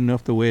 It's good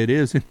enough the way it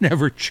is, and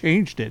never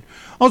changed it.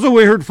 Also,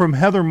 we heard from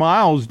Heather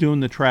Miles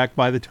doing the track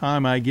By the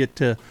Time I Get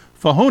to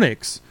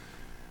Phonix.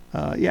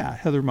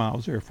 Heather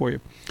Miles there for you.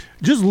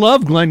 Just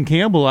love Glen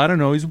Campbell. I don't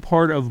know, he's a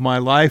part of my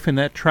life. And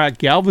that track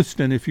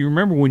Galveston, if you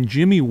remember when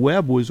Jimmy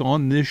Webb was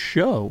on this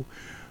show,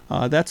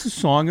 that's a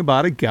song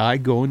about a guy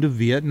going to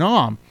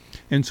Vietnam.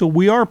 And so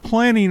we are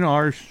planning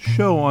our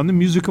show on the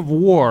music of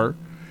war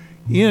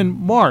in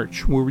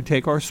March, where we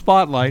take our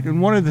spotlight.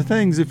 And one of the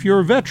things, if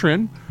you're a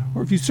veteran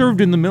or if you served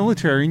in the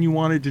military and you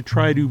wanted to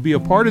try to be a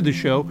part of the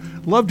show,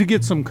 love to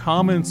get some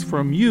comments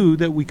from you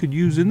that we could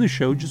use in the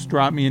show. Just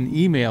drop me an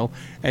email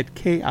at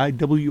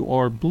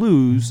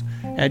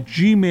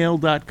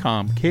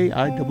kiwrblues@gmail.com,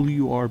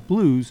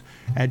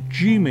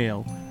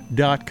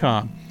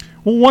 kiwrblues@gmail.com.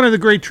 Well, one of the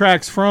great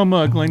tracks from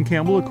Glen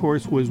Campbell, of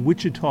course, was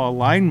Wichita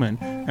Lineman,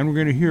 and we're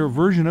going to hear a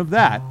version of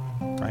that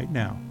right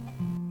now.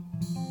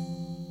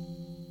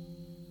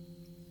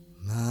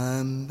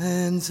 My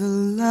man's a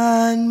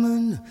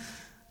lineman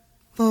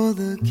for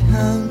the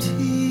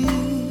county,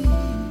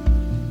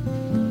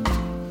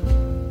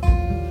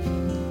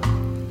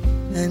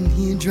 and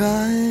he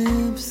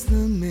drives the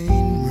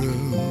main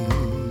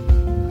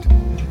road,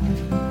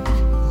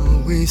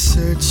 always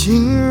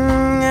searching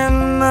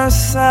in the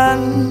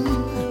sun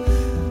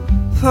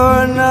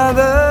for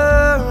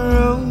another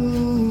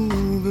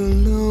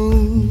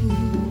overload.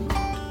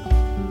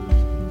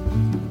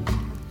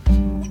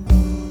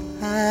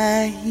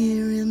 I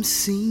hear him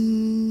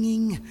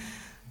singing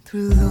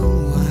through the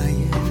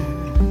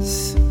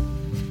wires.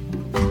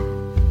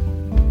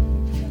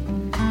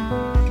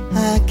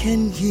 I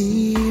can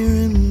hear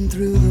him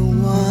through the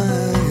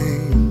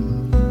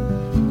wine.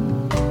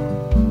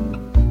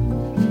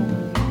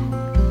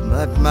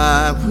 But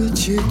my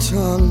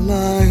Wichita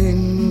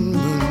lineman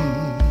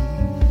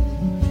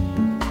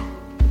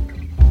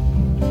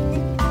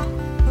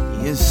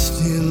is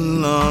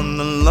still on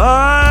the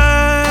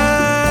line.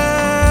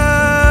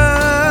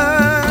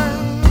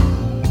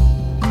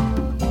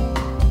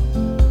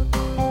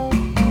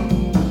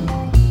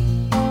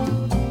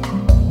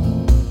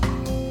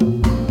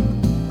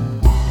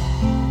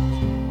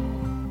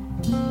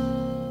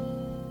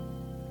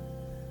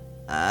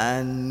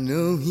 I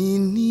know he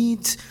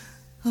needs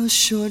a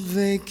short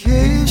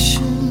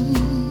vacation,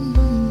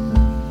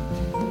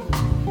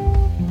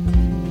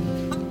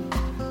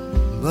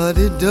 but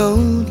it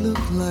don't look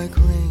like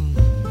rain.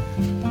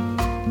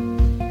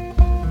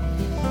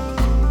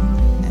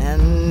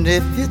 And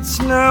if it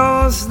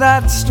snows,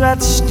 that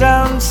stretch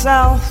down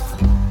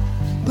south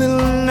will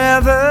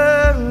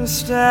never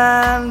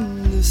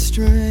stand the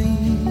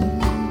strain.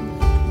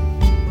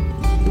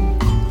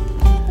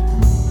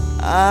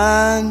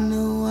 I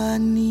know I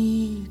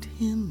need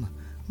him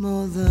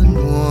more than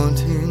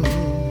wanting,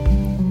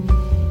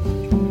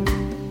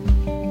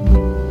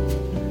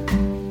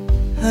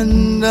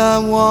 and I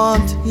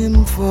want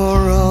him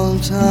for all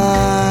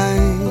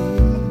time.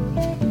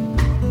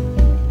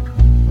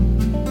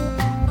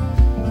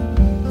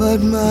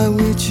 But my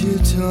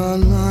Wichita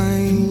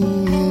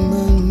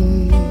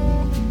lineman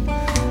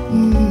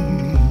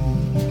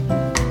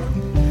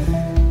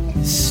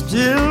is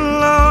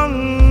still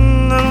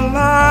on the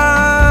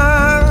line.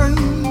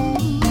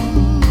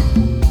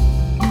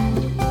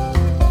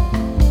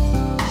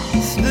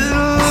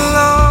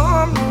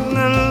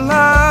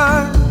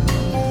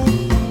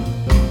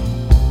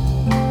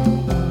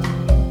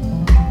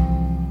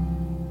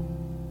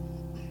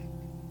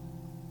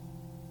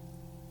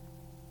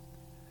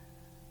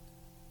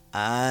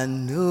 I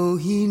know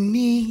he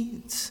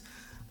needs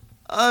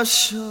a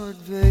short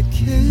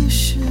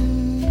vacation,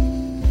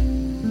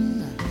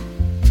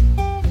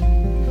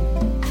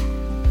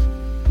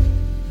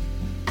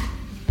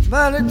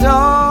 but it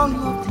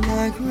don't look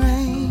like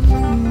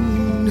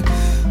rain.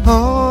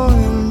 Oh,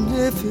 and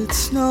if it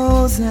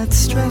snows, that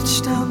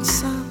stretch down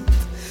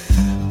south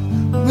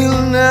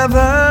will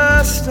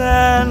never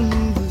stand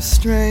the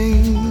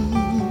strain.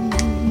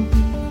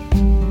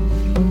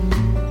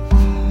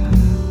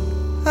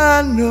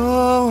 I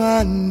know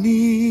I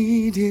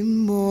need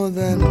him more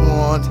than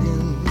want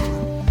him,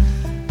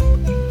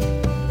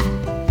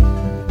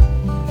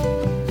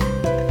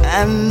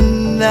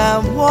 and I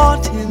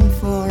want him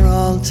for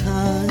all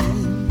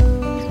time.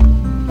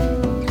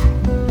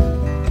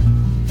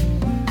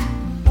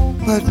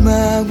 But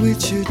my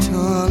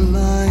Wichita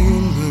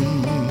lion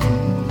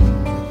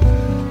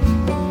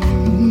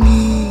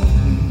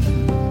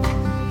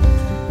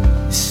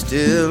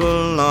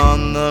still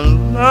on the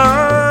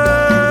line.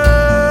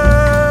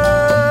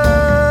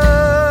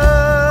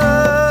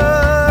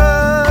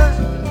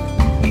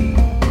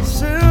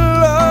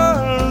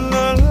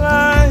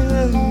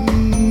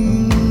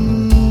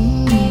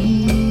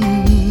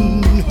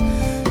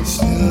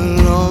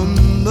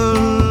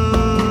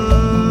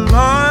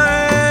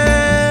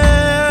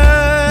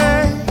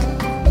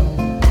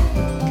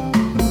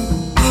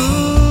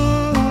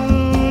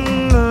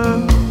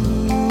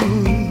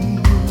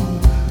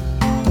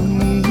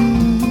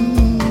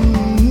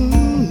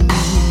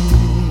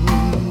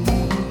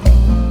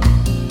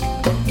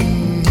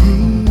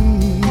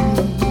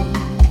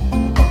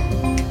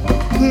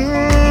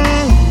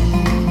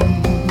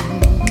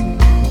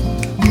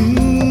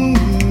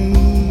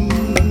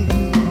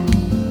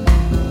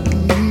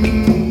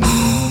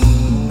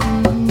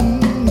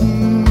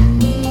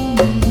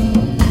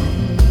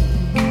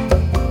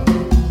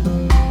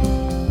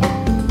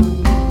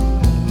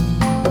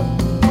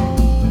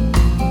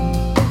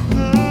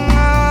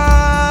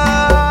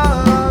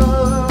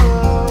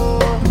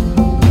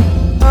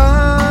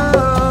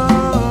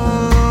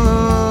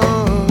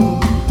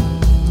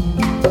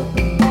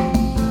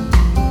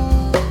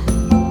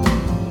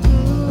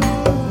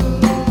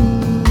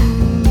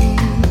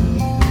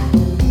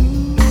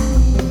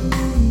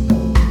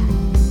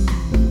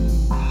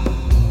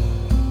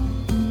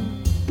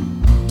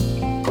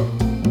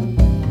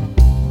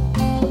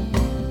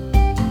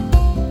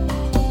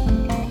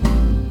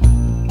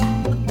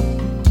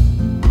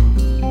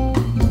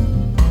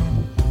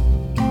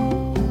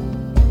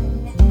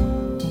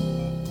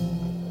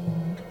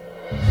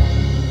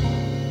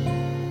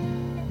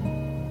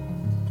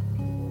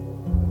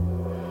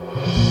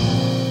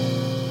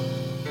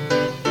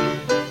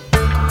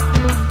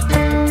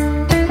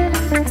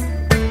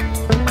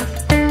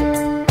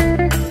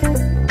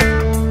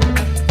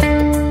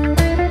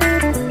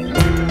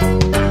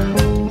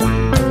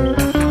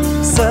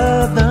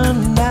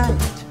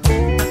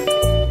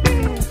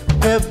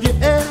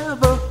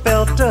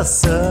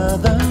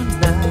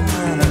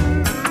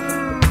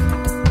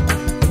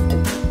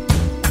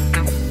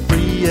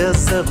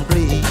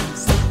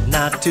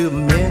 To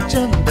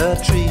mention the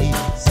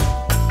trees,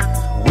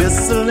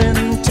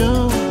 whistling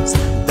tunes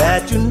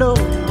that you know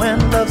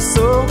and love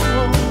so.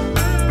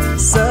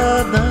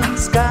 Southern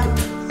sky,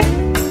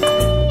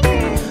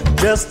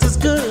 just as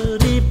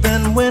good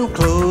even when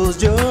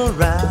closed your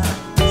eyes.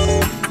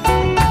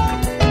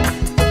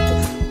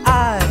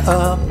 I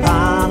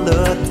apologize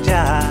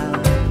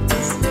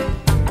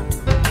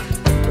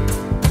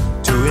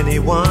to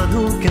anyone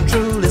who can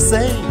truly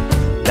say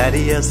that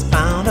he has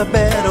found a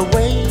better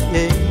way.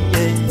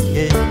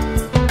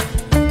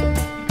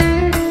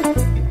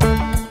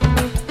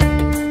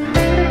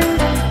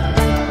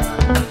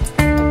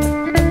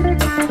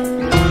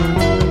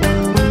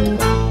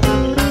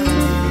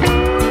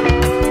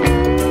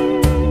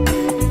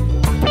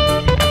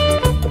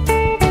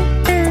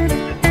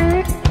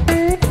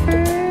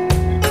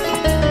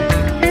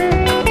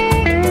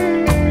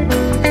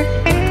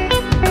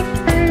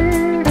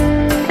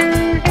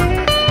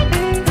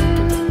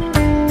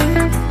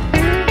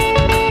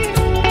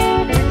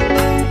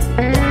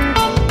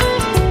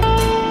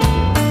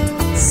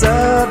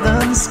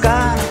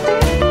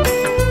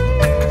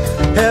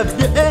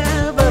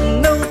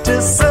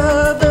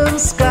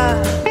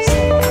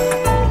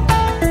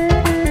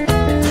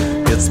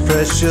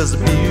 Precious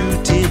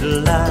beauty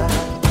lies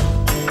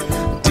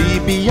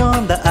deep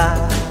beyond the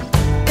eye,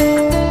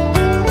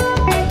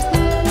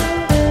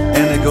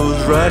 and it goes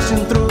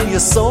rushing through your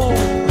soul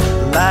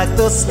like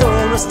the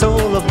stories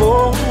told of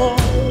old.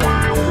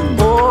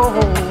 Oh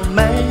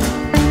man,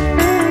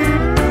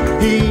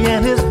 he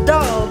and his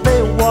dog,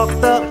 they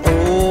walked the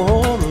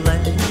old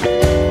land.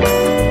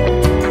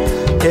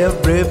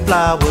 Every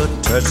flower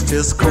touched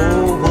his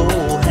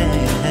cold hand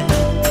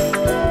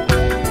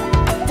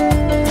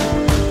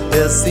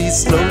as he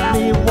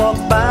slowly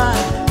walked by.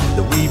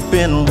 The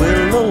weeping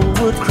willow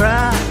would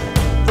cry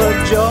for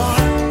joy.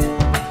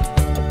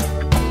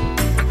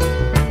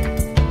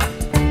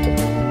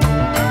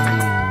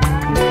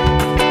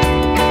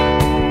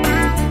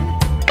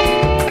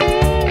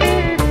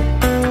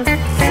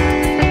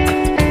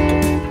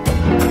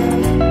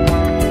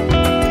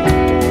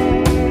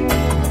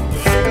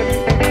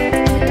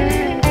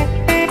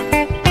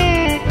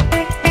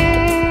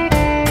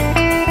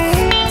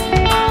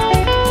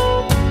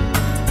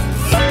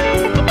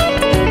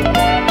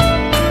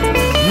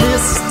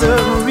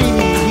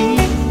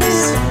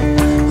 Mysteries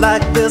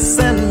like this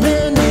and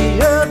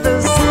many others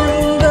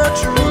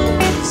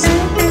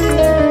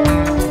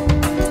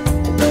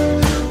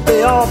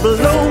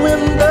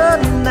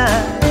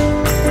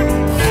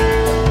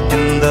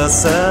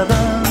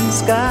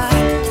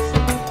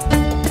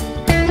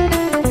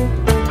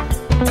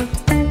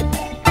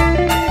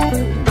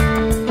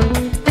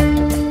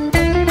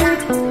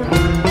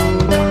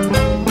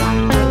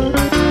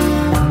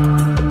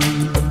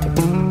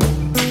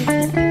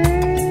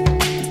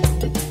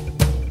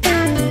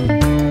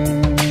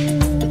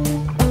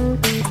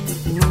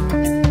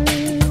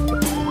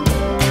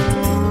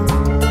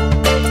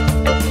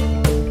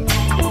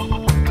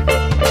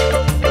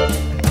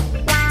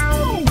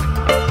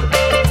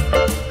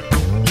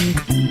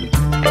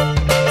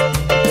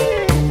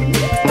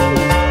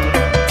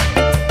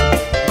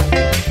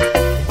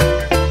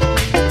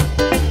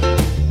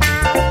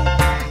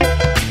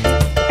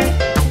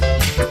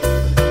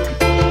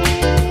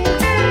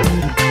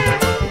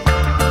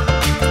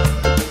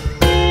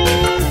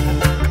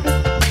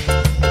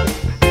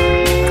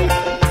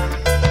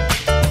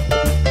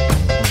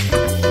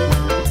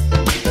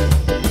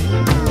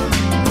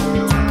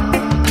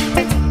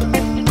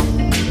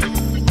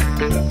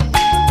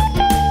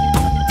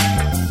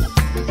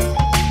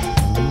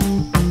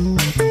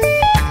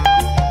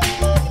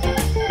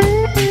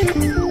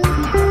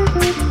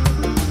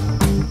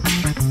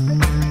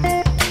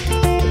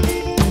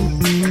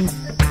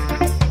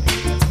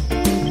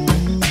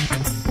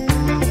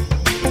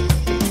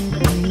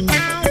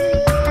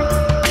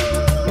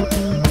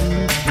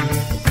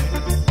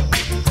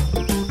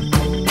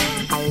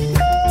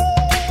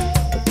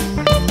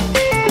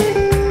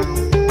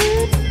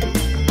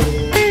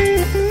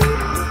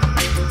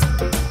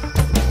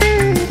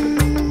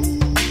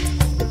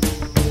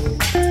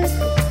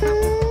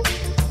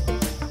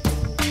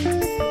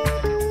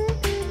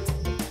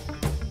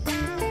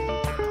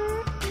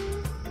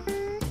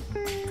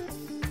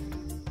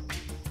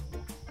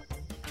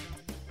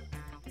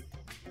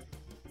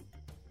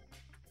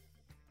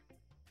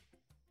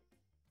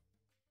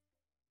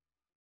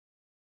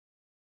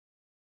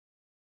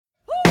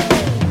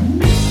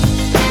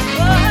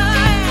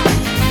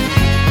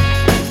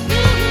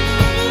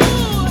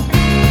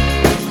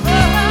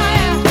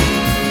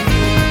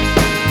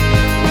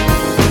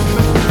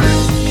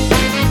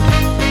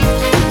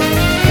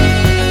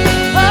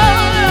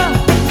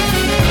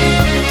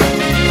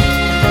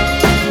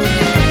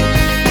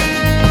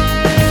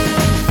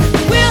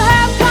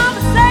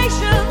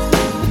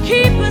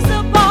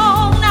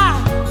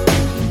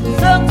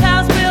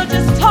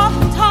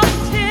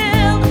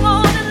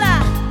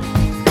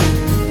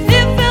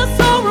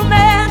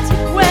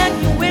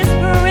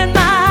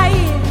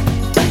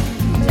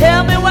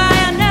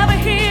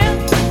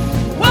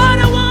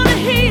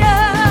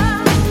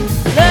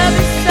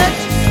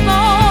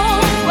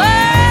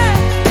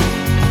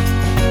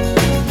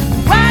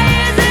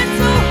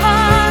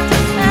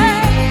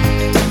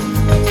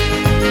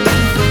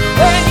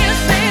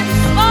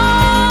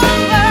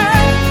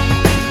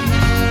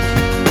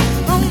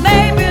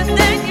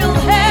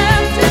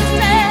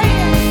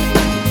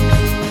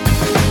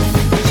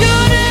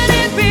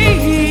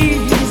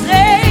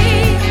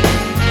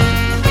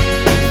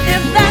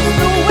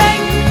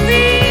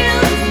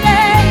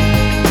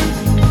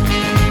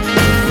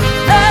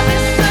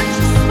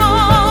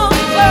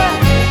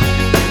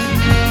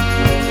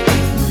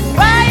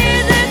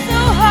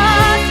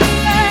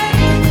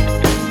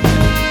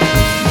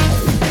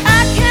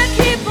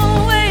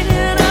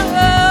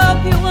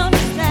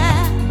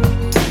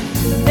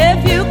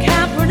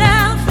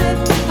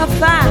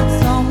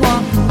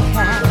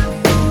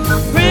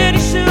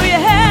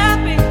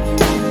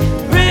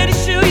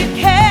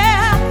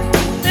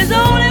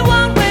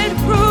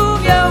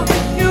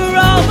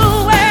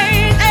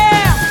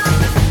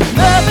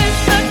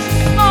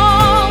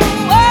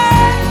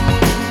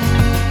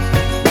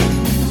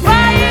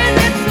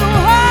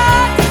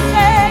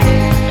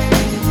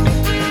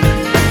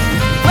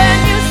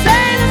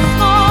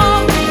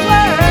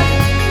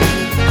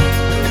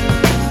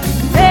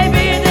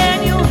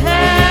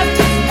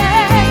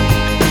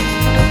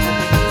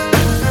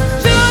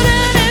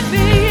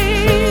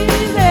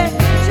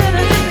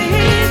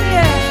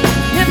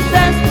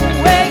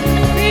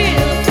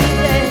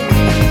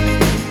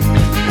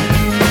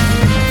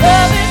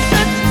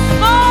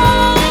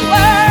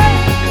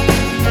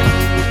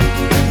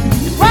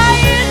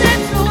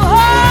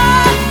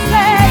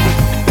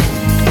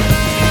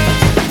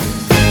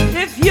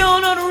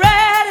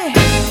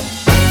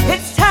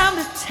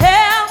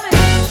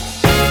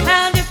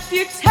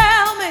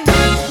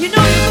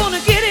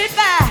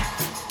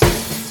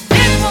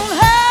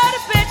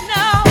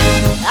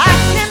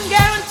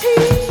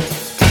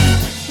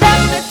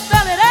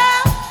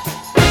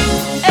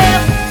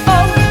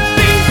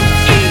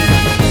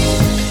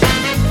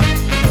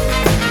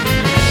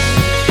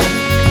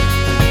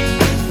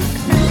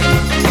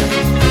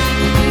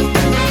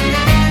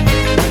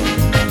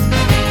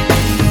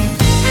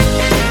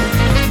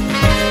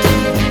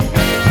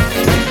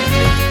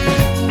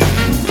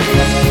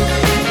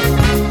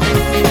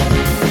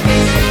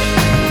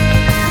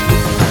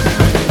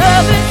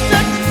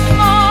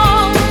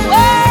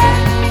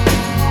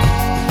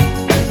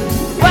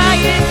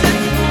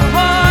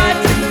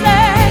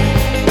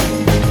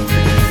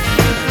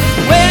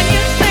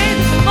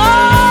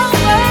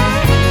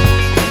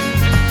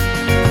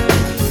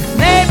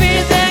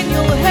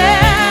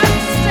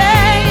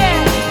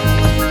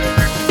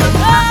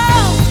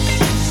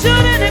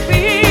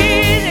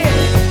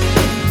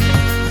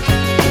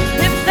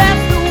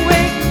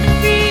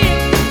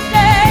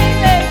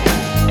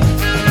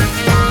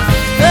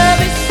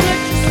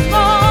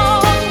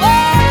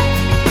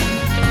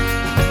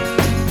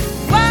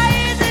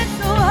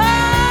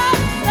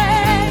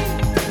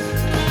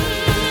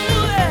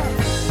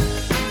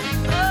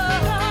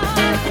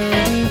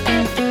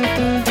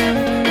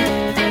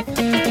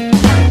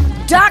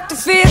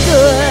feel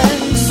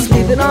good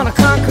sleeping on a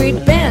concrete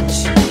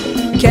bench.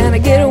 Can I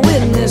get a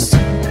witness?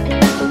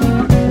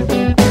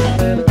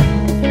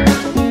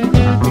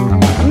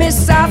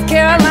 Miss South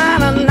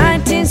Carolina,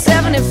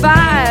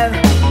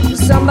 1975.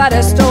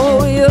 Somebody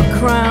stole your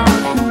crown.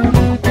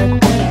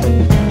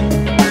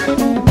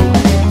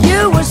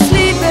 You were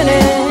sleeping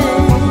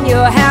in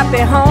your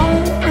happy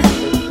home.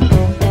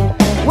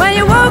 When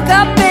you woke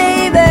up,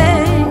 baby,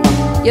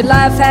 your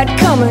life had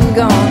come and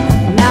gone.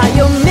 Now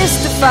you're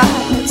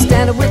mystified,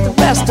 standing with the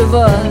rest of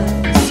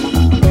us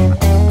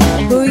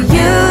who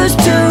used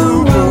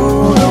to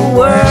rule the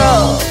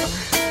world.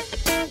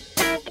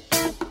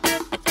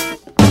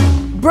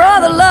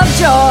 Brother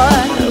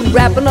Lovejoy,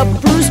 wrapping up a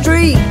blue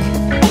streak.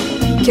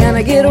 Can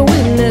I get a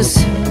witness?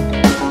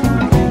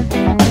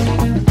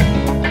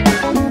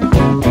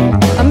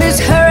 Miss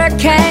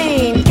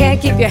Hurricane, can't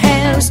keep your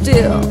hands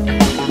still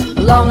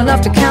long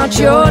enough to count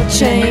your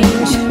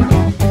change.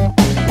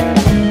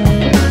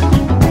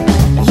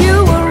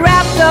 You were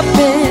wrapped up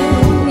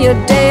in your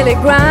daily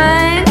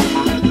grind.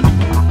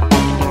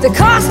 The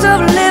cost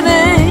of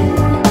living,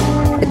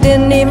 it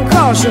didn't even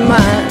cross your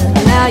mind.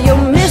 Now you're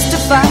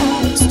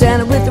mystified,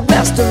 standing with the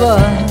rest of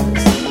us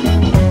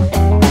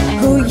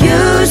who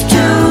used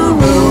to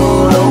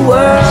rule the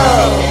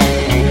world.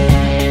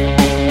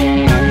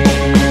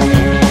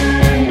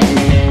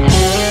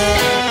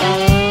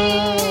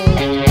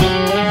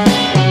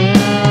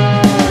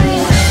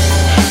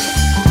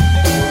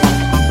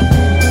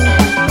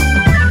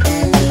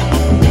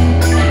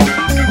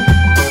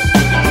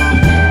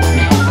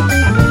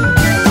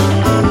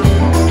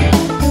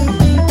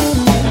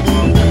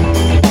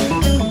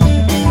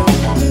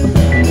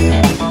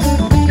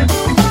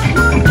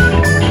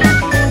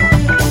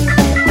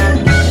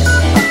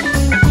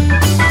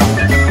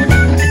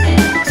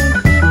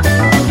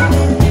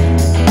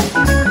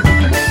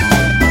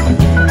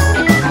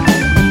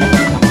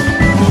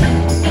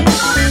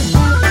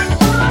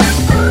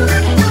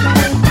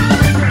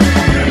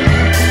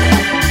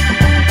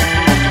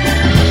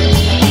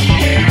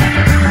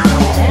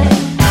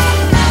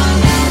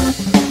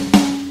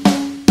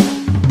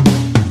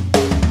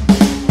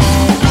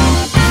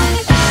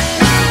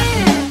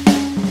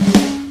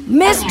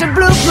 Mr.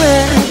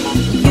 Blueprint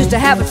used to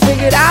have it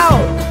figured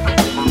out.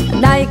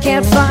 Now you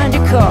can't find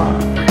your car.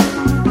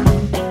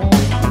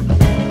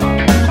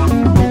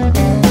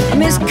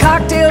 Miss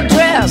Cocktail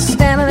Dress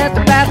standing at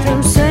the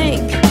bathroom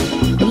sink,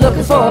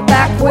 looking for a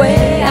back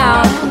way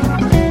out.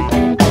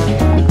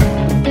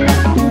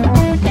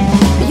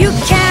 You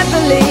can't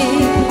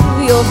believe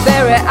your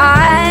very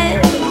eyes.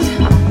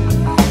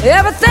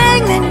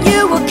 Everything that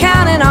you were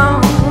counting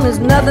on is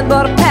nothing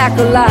but a pack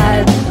of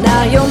lies.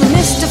 Now you're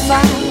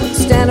mystified,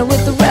 standing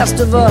with the rest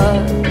of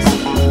us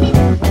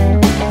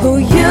who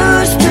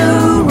used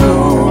to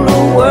rule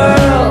the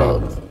world.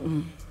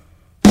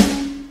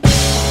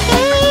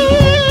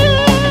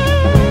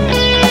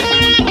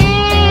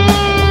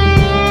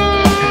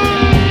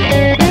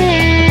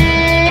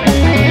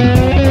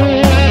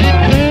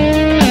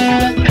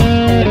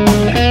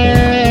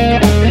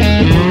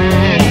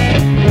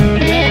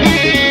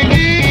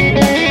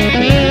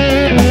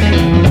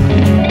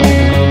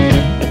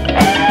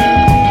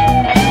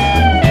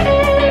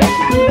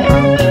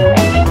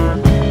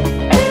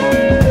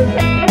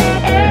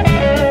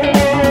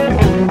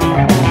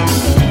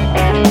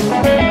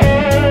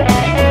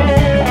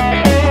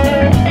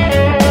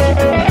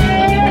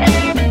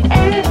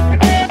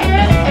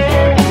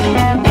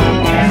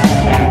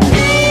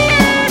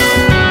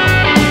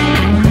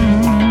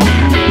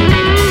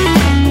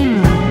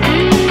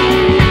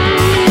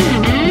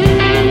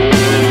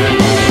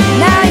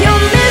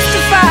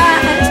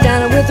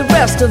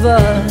 Of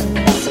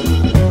us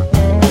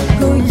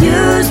who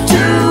used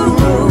to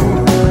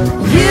rule,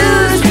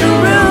 used to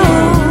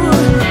rule,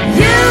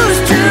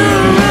 used to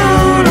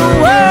rule the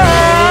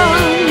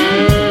world.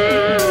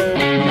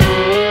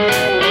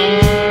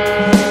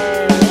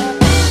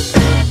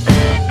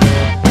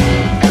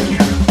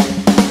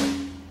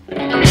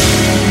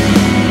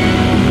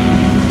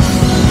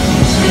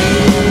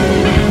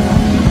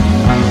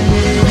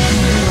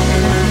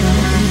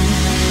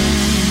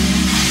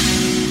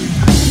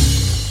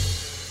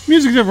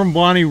 Music there from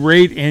Bonnie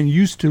Raitt and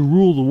Used to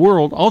Rule the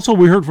World. Also,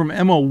 we heard from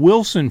Emma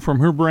Wilson from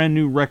her brand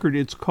new record.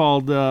 It's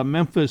called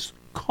Memphis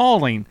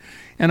Calling.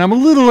 And I'm a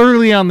little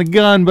early on the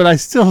gun, but I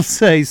still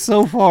say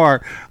so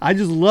far, I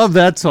just love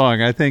that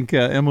song. I think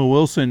Emma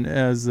Wilson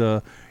has,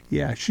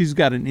 she's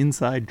got an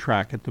inside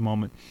track at the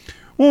moment.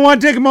 We'll want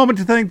to take a moment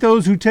to thank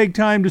those who take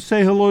time to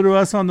say hello to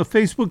us on the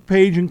Facebook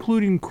page,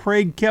 including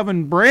Craig,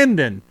 Kevin,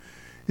 Brandon.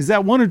 Is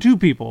that one or two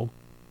people?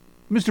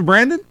 Mr.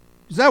 Brandon?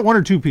 Is that one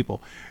or two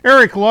people?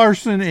 Eric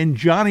Larson and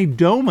Johnny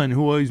Doman,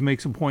 who always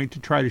makes a point to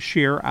try to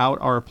share out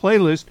our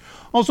playlist.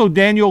 Also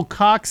Daniel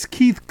Cox,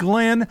 Keith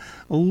Glenn,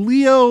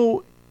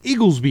 Leo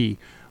Eaglesby,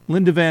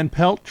 Linda Van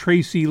Pelt,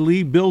 Tracy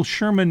Lee, Bill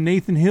Sherman,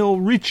 Nathan Hill,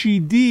 Richie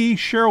D,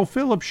 Cheryl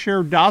Phillips,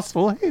 Cher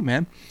Dostal. Hey,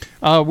 man,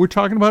 we're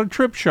talking about a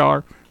trip,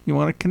 Char. you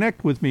want to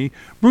connect with me.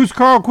 Bruce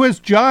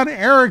Carlquist, John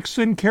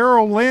Erickson,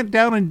 Carol Lant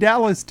down in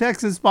Dallas,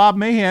 Texas, Bob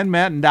Mahan,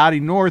 Matt and Dottie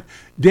North,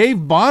 Dave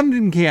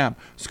Bondenkamp,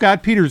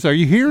 Scott Peters. Are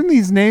you hearing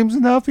these names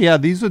enough? Yeah,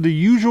 these are the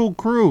usual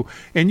crew.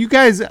 And you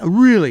guys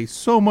really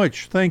so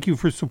much. Thank you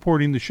for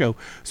supporting the show.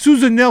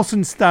 Susan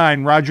Nelson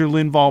Stein, Roger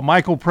Linval,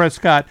 Michael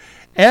Prescott,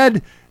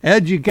 Ed,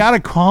 you got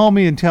to call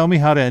me and tell me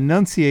how to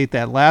enunciate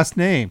that last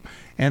name.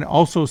 And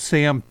also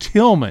Sam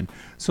Tillman.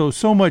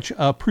 So much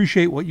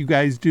appreciate what you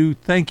guys do.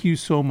 Thank you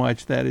so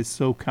much. That is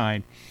so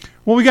kind.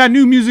 Well, we got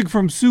new music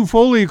from Sue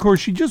Foley. Of course,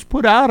 she just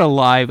put out a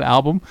live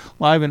album,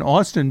 Live in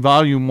Austin,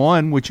 Volume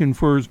 1, which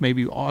infers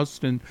maybe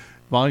Austin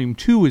Volume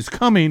 2 is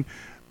coming.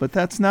 But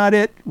that's not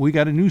it. We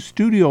got a new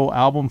studio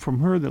album from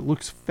her that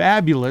looks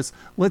fabulous.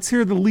 Let's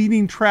hear the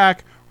leading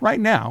track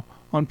right now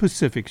on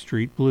Pacific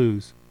Street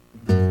Blues.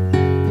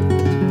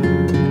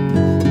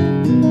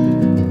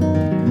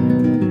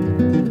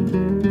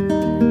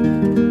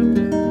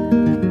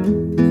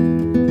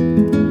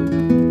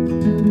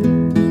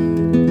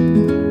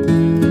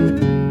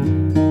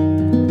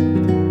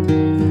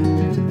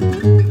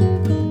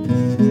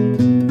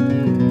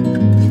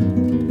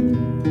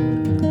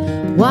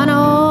 One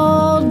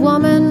old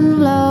woman,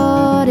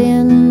 Lord,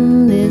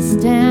 in this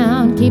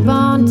town, keep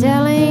on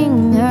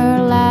telling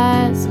her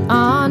lies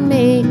on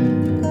me.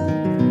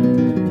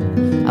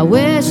 I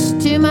wish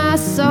to my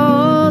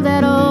soul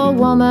that old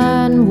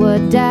woman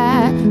would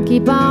die.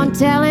 Keep on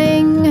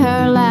telling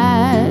her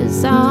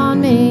lies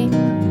on me.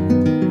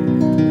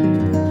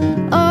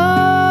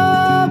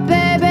 Oh,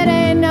 baby, it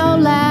ain't no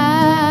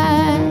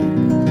lie.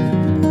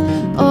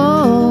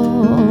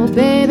 Oh,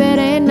 baby, it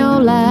ain't no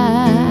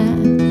lie.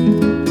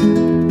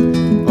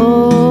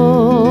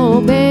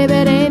 Oh, baby,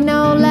 it ain't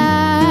no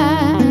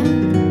lie.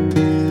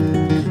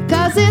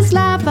 'Cause this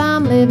life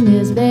I'm living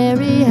is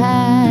very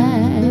high.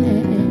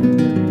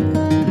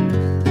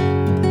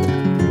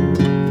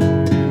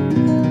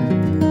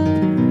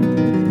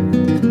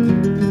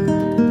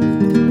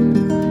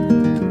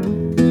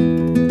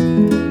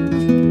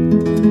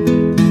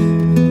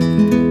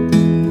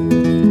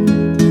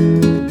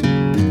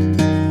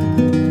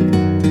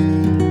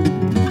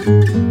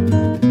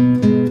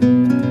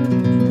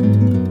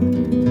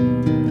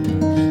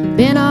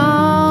 Been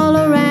all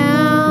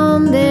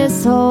around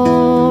this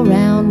whole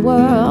round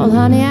world,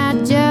 honey, I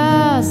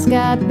just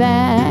got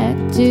back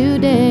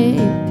today.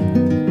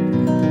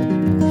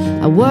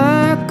 I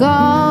work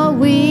all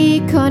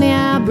week, honey,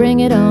 I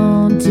bring it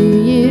on to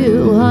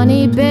you.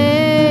 Honey,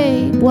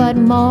 babe, what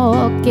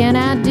more can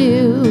I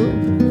do?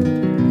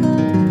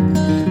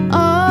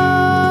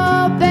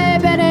 Oh,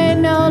 baby, it ain't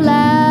no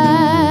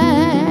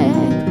lie.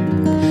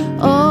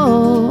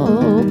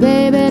 Oh,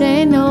 baby, it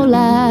ain't no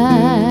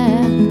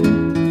lie.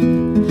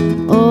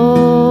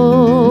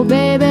 Oh,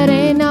 baby, it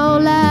ain't no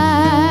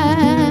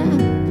lie.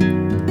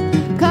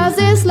 'Cause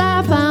this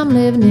life I'm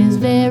living is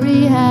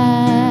very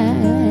high.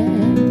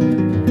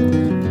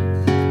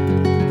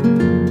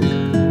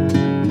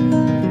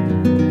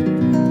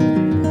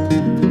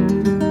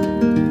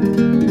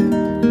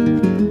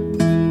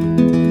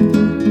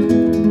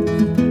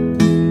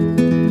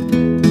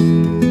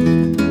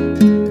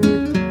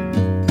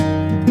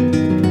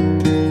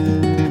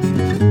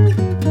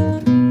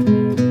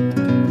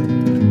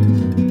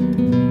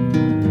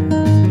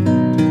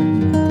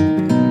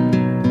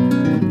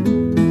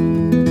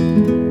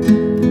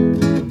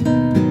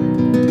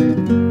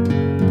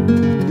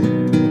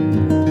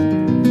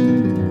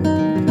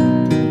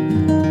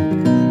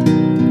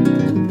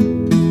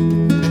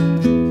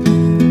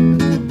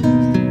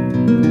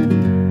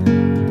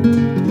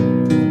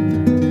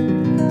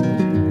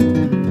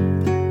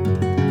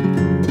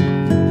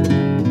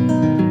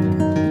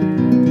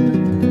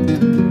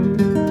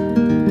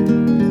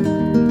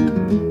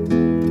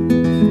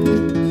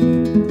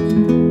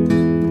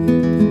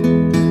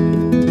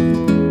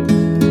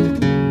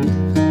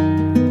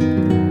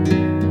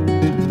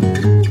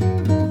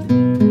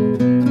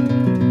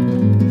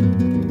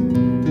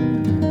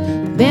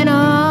 Been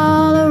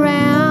all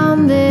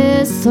around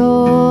this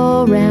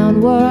whole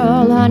round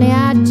world, honey,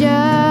 I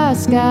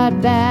just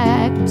got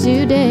back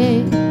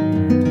today.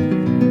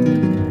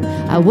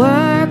 I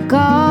work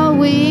all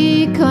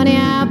week, honey,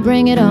 I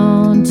bring it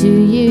on to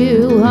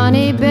you.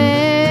 Honey,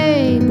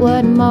 babe,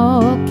 what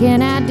more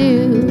can I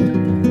do?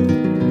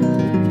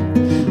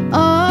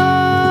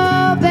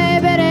 Oh,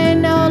 baby, it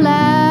ain't no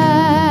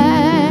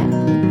lie.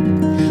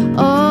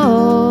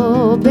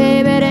 Oh,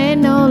 baby, it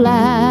ain't no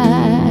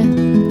lie.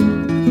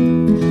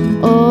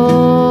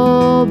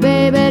 Oh,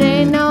 baby, it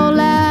ain't no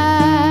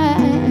lie.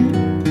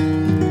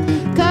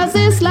 'Cause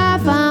this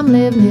life I'm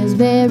living is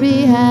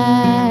very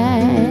high.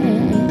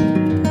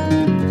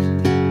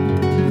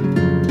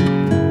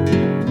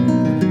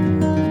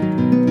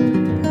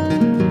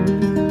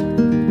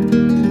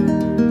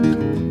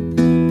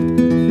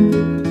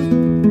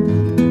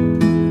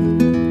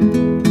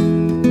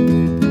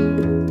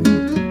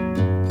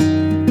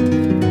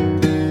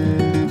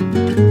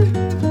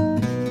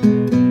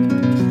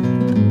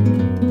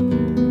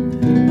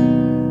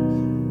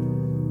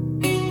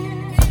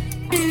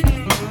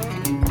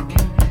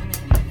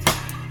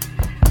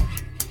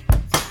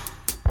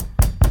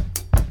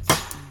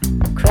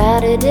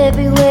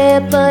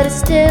 everywhere, but I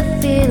still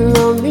feel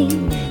lonely.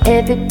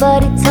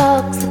 Everybody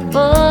talks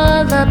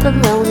full of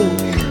baloney.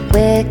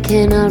 Where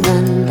can I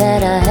run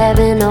that I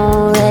haven't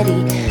already?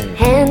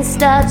 Hands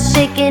start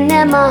shaking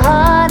and my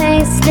heart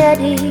ain't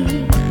steady.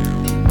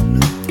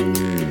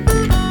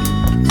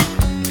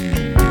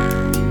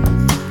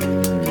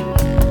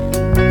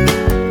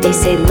 They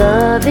say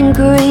love and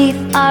grief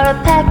are a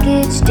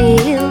package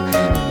deal.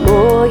 The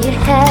more you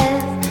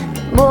have,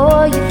 the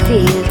more you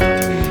feel.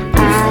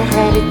 I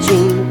had a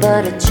dream,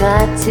 but I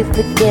tried to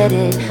forget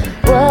it.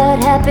 What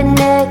happened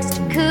next?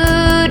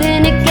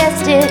 Couldn't have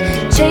guessed it.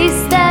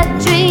 Chase that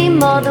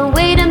dream all the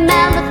way to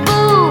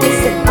Malibu.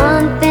 It's an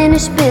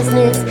unfinished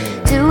business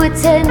to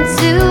attend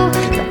to,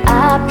 but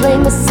I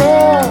blame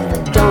myself, I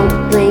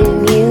don't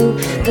blame you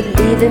for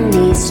leaving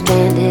me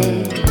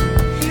stranded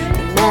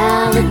in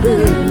Malibu.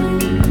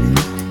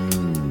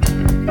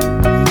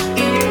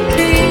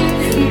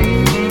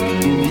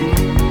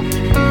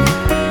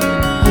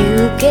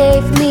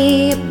 Gave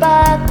me a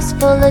box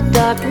full of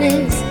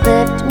darkness,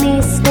 left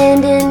me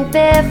standing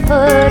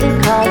barefoot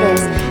and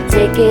carless.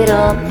 Take it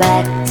all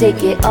back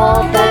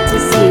to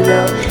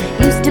zero.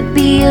 Used to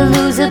be a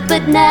loser,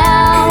 but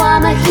now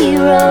I'm a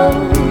hero.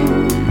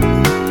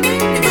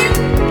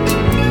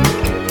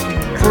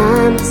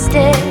 Climbed the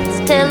stairs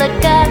till I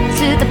got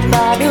to the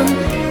bottom.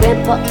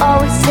 Grandpa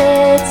always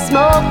said,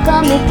 smoke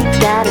will make you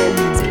got him.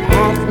 So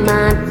half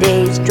my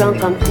days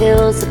drunk on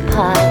pills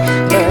apart,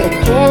 but I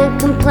can't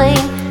complain,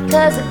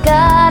 'cause I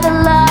got a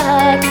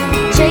lot.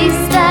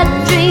 Chase that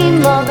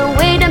dream all the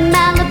way to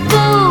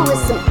Malibu.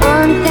 With some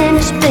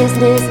unfinished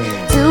business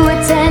to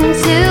attend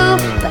to,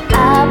 but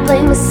I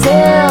blame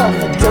myself,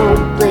 I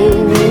don't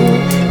blame you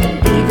for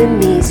leaving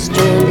me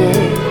stranded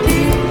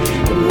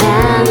in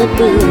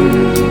Malibu.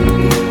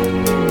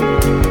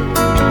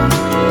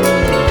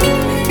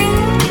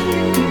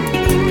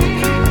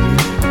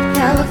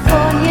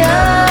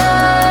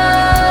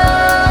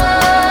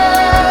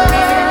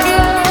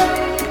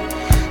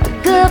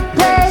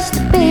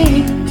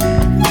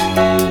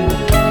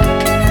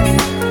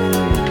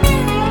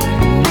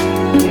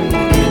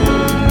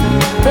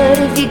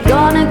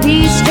 Gonna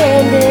be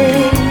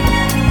stranded,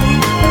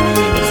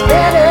 it's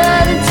better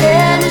than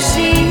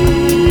Tennessee.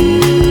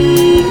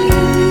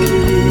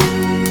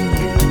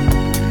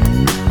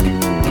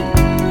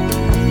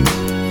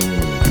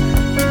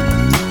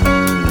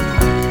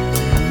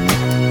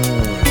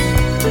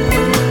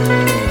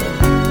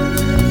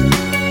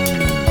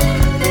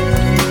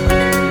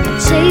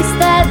 Chase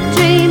that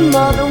dream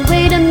all the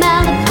way to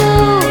Malibu.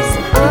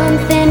 Some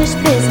unfinished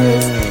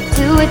business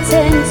to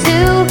attend to,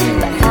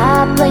 but I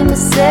blame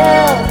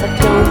myself, I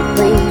don't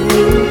blame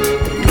you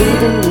for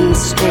leaving me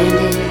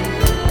stranded in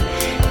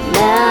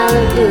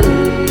Malibu.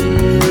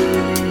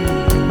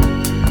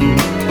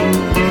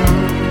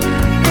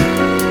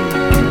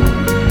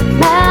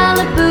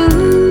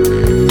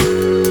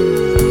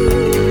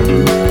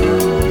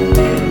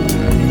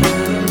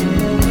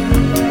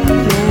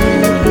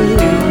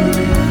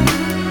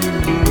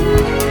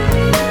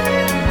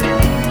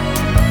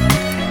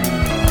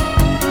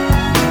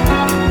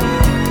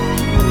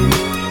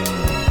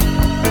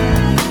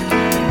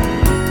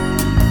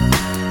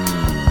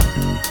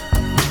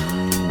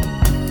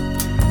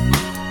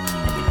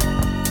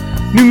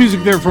 New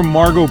music there from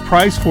Margo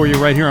Price for you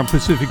right here on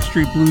Pacific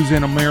Street Blues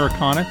and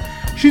Americana.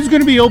 She's going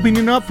to be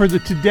opening up for the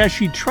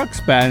Tedeschi Trucks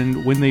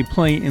Band when they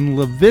play in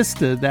La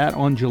Vista, that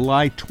on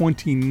July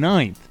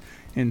 29th.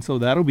 And so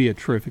that'll be a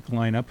terrific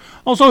lineup.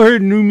 Also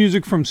heard new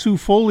music from Sue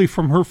Foley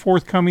from her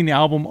forthcoming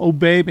album, Oh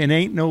Babe, and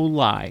Ain't No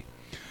Lie.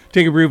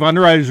 Take a brief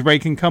underwriter's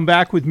break and come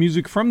back with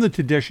music from the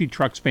Tedeschi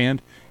Trucks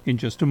Band in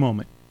just a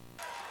moment.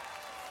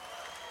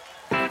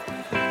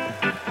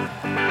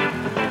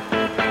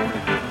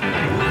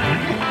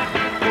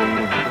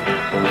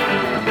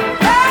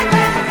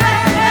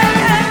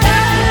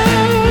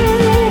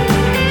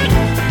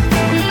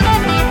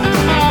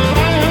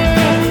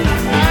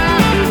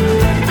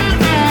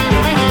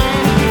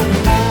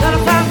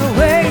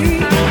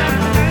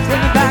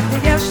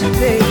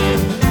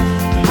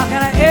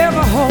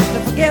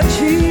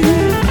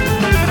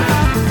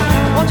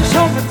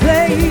 Show me a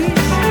place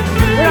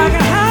where I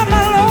can hide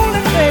my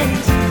lonely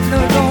face. No,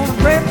 it's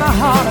gonna break my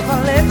heart if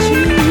I let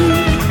you.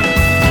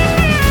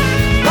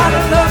 Why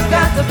does love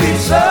got to be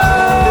so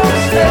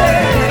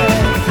sad?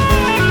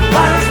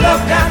 Why does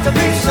love got to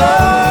be so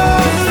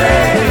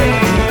sad?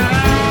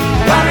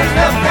 Why does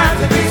love got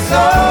to be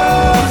so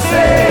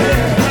sad?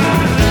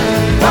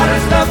 Why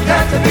does love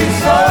got to be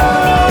so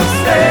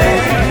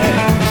sad?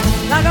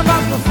 Like a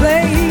box of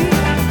flame,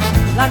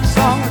 like a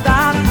song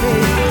without a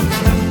name.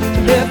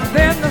 Never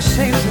been the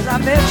same since I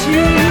met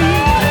you.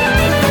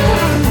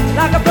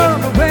 Like a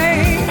burn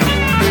away,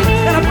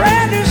 got a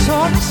brand new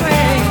song to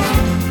sing.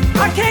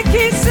 I can't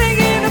keep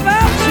singing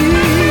about you.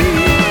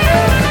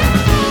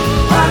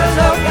 Why does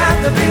love got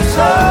to be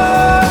so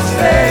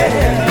sad?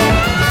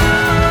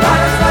 Why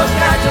does love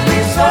got to be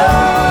so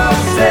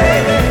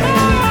sad?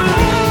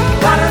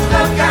 Why does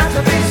love got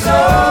to be so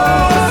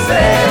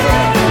sad?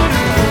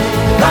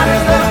 Why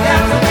does love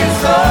got to be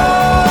so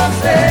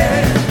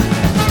sad?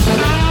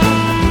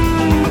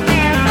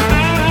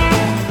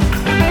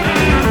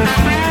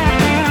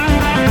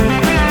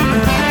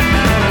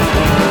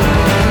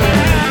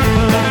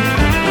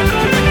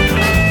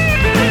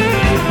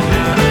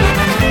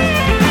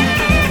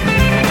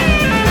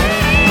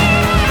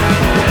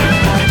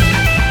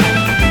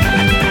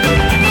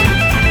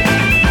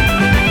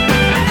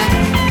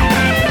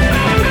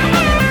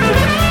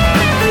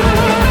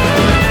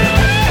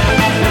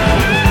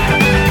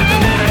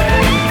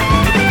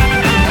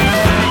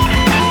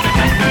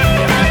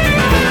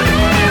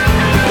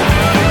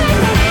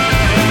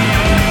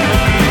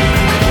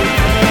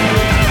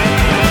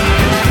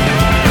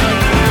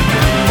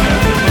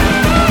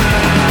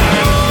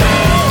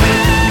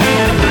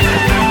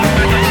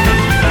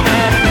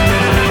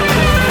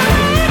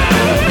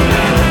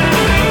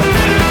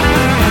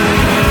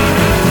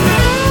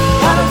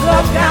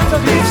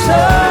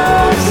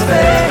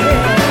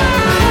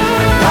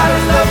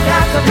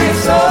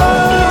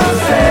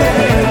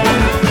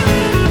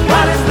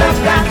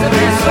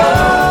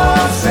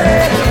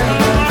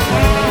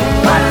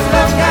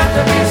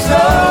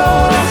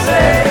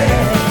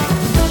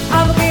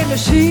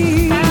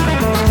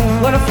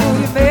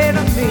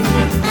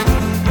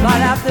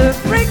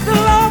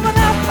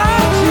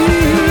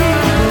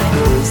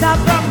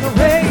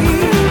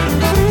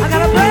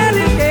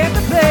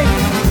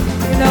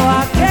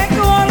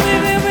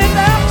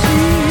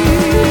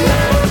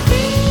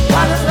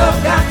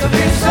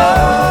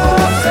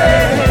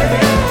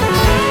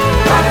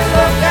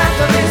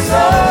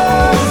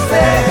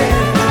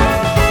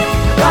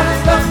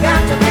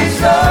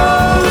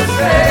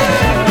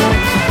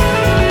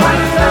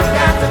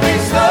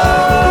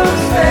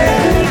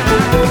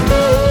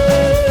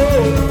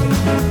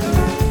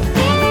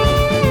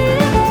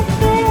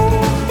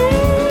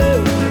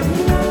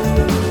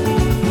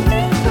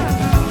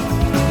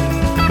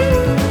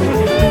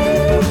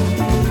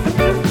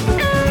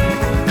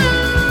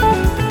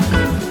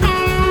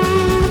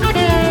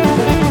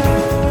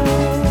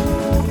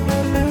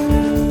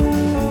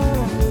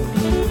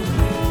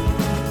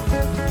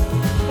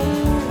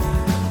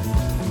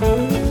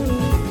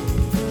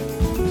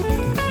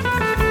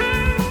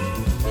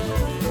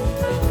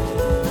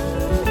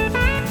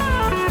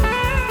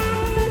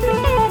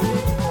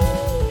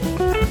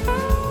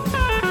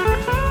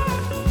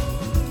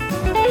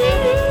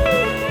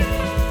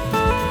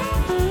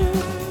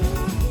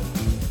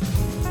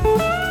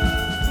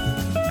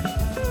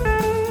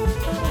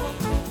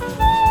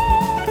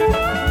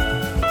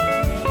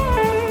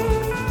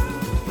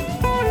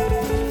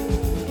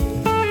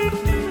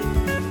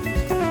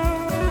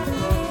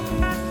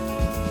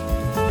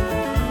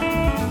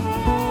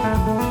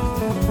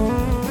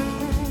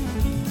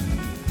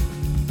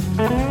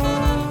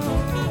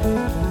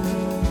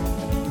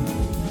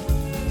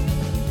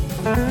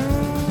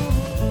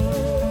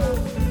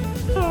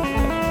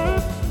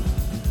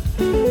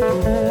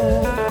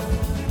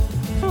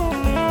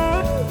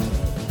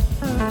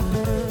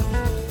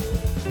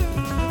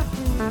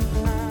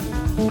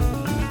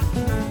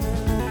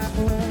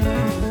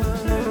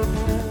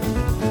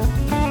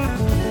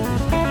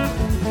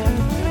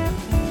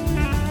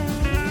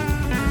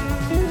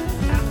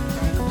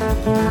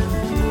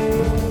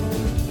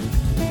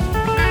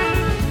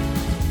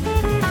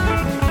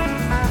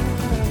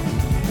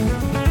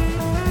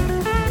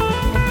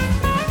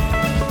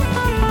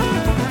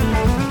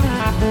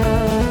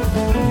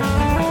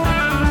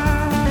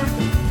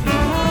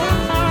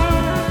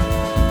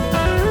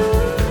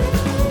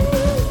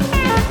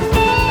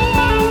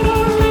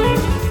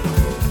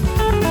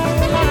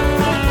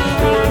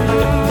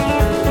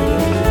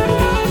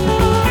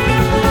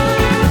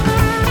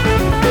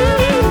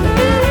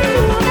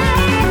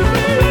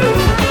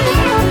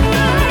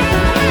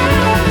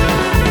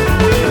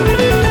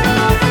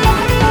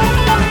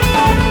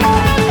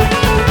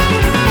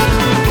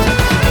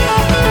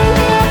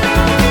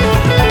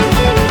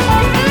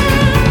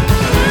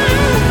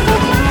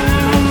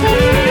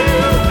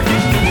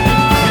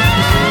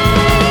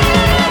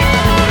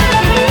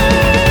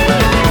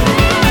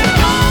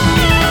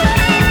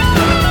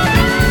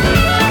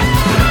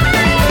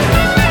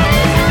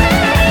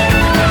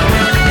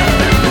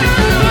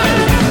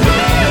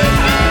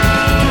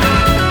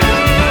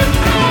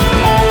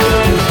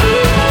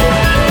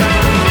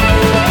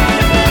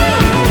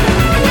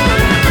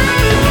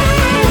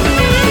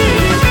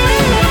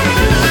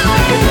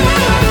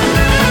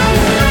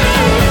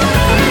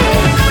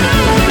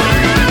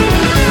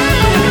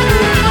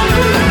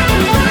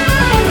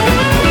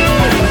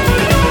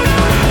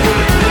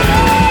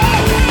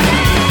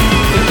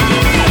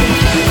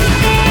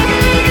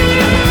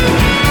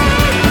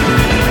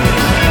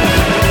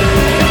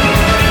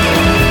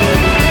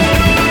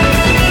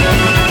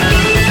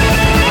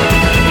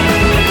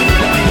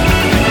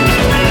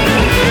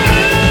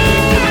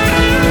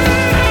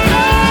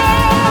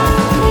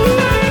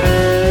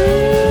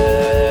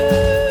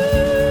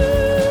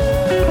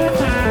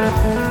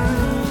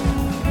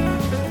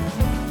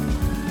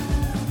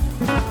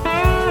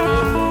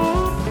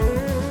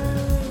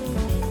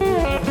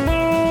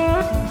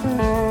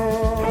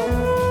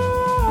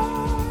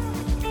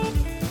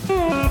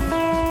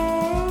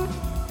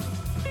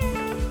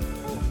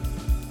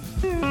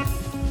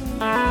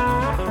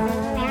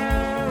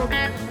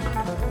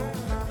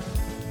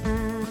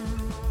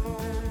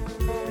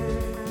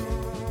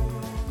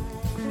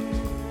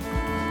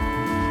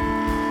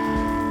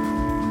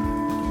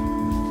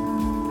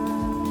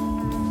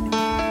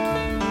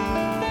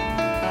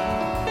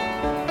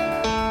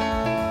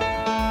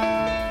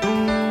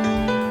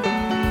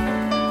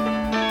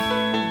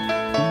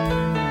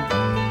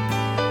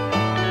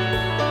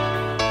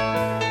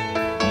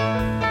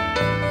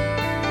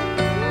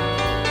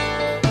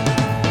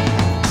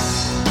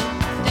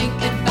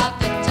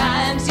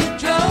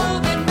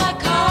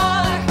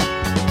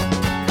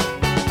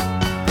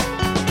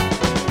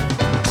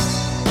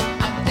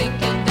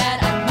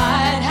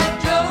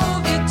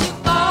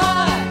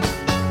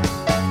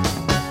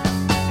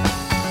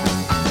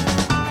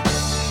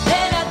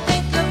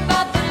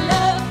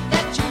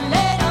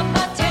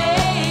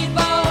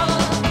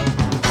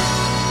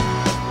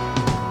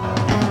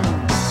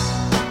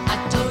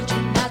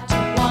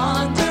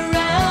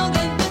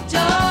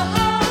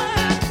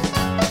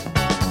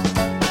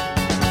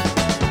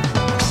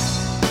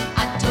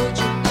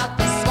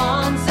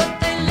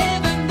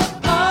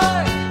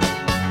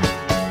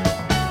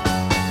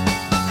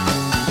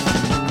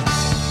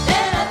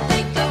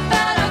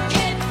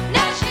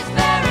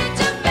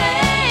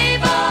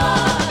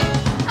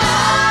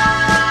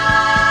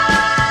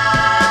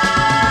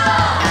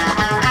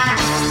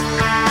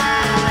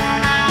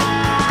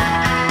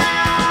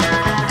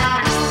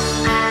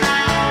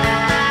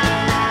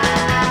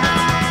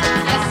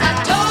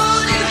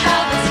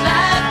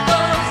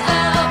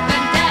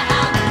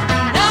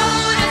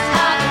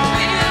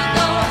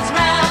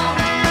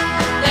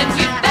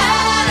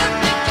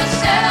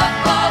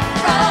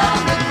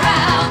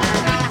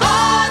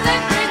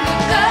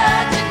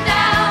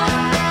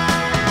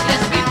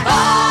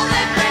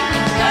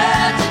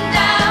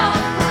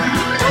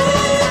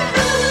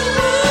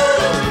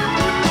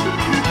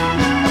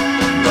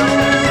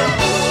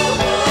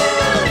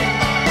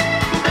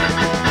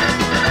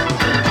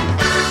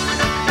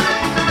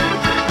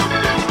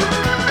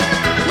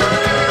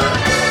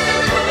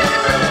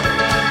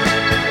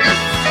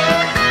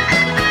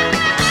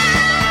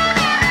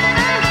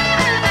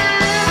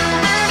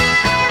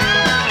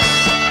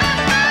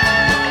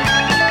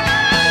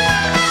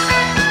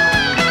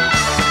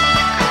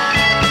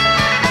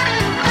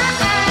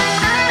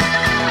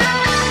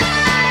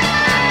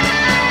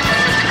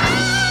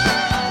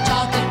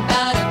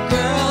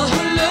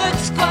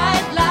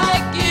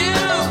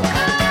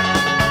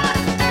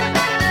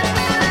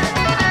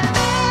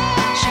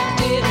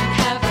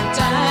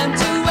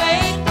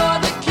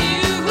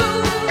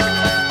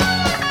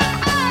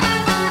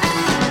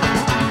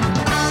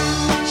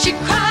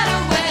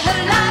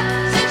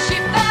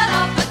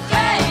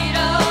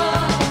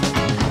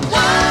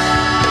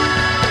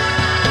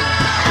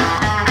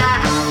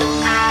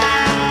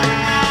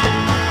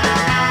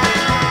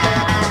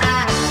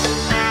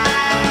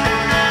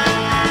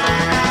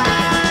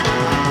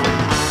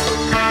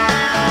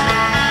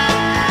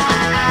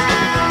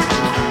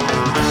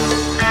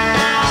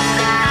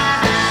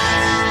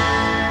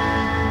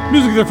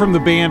 Music there from the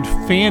band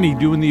Fanny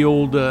doing the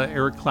old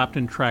Eric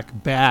Clapton track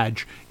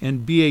Badge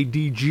and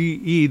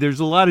BADGE.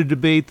 There's a lot of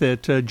debate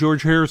that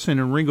George Harrison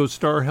and Ringo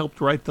Starr helped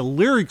write the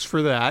lyrics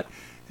for that.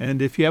 And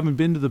if you haven't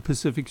been to the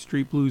Pacific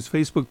Street Blues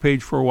Facebook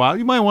page for a while,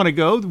 you might want to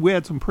go. We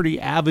had some pretty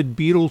avid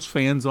Beatles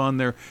fans on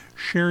there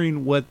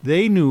sharing what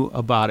they knew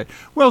about it.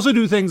 We also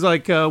do things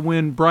like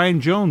when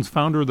Brian Jones,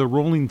 founder of the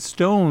Rolling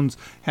Stones,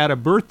 had a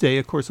birthday,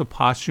 of course, a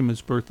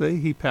posthumous birthday.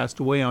 He passed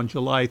away on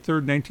July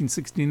 3rd,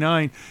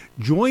 1969,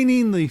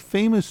 joining the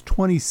famous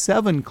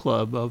 27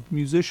 club of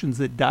musicians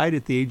that died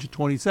at the age of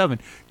 27.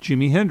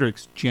 Jimi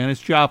Hendrix,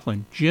 Janis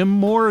Joplin, Jim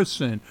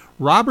Morrison,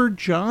 Robert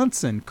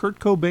Johnson, Kurt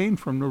Cobain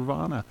from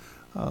Nirvana.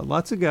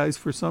 Lots of guys,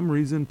 for some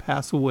reason,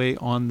 pass away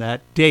on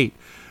that date.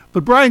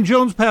 But Brian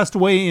Jones passed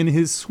away in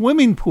his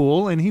swimming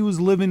pool, and he was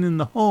living in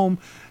the home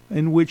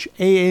in which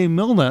A.A.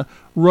 Milne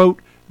wrote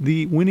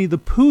the Winnie the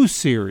Pooh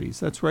series.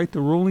 That's right, the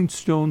Rolling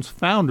Stones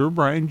founder,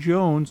 Brian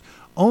Jones,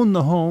 owned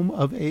the home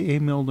of A.A.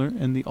 Milne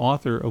and the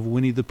author of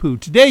Winnie the Pooh.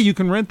 Today, you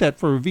can rent that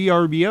for a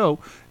VRBO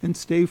and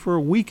stay for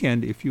a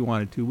weekend if you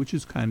wanted to, which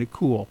is kind of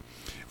cool.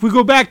 If we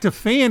go back to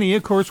Fanny,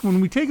 of course,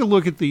 when we take a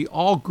look at the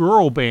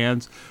all-girl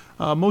bands,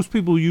 most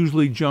people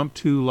usually jump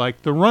to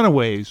like the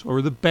Runaways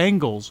or the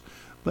Bangles,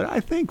 but I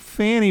think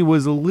Fanny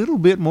was a little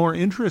bit more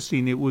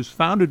interesting. It was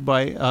founded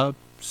by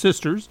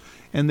sisters,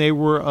 and they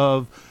were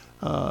of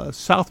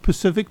South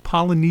Pacific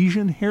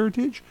Polynesian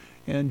heritage,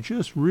 and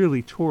just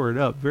really tore it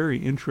up. Very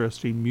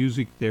interesting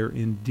music there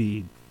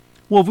indeed.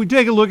 Well, if we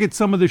take a look at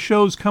some of the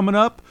shows coming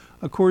up,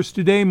 of course,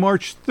 today,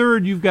 March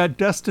 3rd, you've got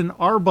Dustin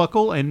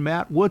Arbuckle and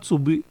Matt Woods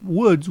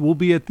will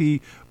be at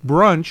the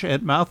brunch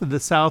at Mouth of the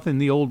South in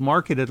the Old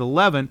Market at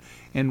 11,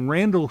 and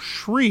Randall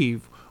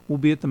Shreve will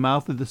be at the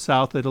Mouth of the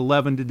South at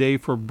 11 today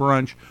for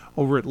brunch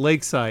over at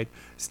Lakeside.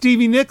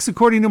 Stevie Nicks,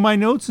 according to my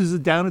notes, is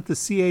down at the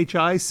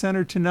CHI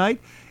Center tonight,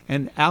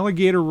 and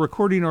Alligator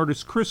recording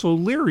artist Chris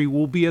O'Leary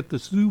will be at the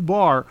Zoo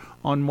Bar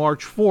on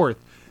March 4th.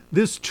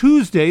 This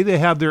Tuesday, they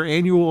have their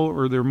annual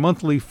or their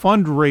monthly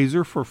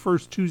fundraiser for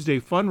First Tuesday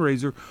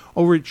fundraiser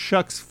over at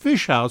Shuck's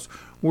Fish House,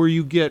 where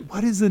you get,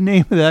 what is the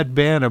name of that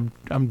band?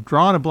 I'm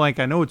drawing a blank.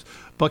 I know it's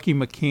Bucky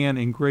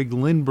McCann and Greg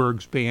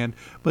Lindberg's band,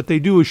 but they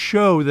do a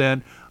show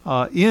then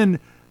in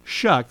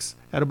Shuck's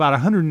at about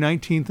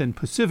 119th and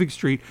Pacific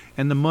Street,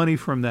 and the money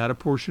from that, a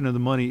portion of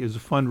the money, is a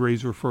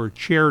fundraiser for a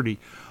charity.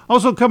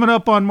 Also coming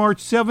up on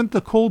March 7th,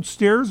 the Cold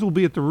Stairs will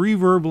be at the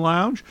Reverb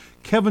Lounge.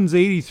 Kevin's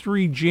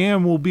 83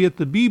 Jam will be at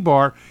the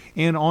B-Bar.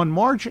 And on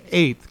March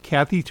 8th,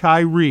 Kathy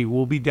Tyree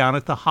will be down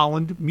at the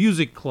Holland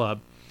Music Club.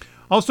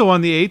 Also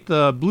on the 8th,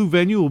 the Blue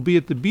Venue will be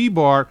at the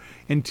B-Bar.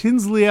 And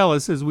Tinsley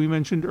Ellis, as we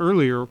mentioned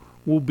earlier,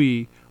 will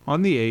be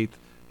on the 8th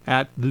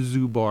at the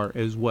Zoo Bar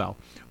as well.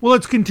 Well,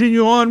 let's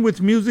continue on with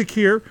music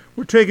here.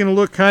 We're taking a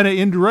look kind of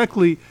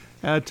indirectly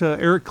at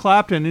Eric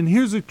Clapton. And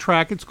here's a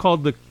track.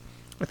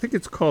 I think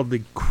it's called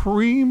The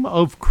Cream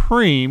of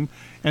Cream,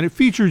 and it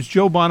features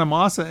Joe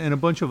Bonamassa and a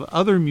bunch of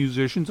other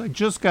musicians. I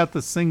just got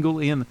the single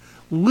in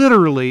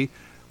literally,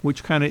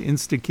 which kind of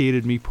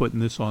instigated me putting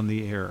this on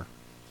the air.